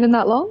 is it really been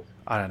that long?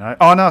 I don't know.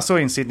 Oh no, I saw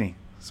you in Sydney.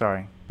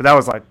 Sorry, but that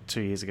was like 2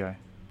 years ago.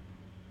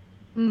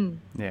 Yeah,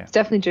 it's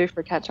definitely due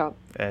for a catch up.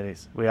 It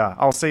is. We are.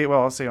 I'll see you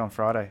on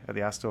Friday at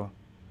the Astor,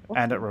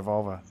 and at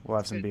Revolver. We'll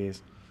have some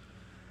beers.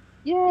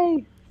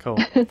 Yay! Cool.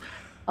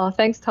 Oh,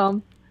 thanks,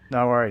 Tom.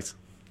 No worries.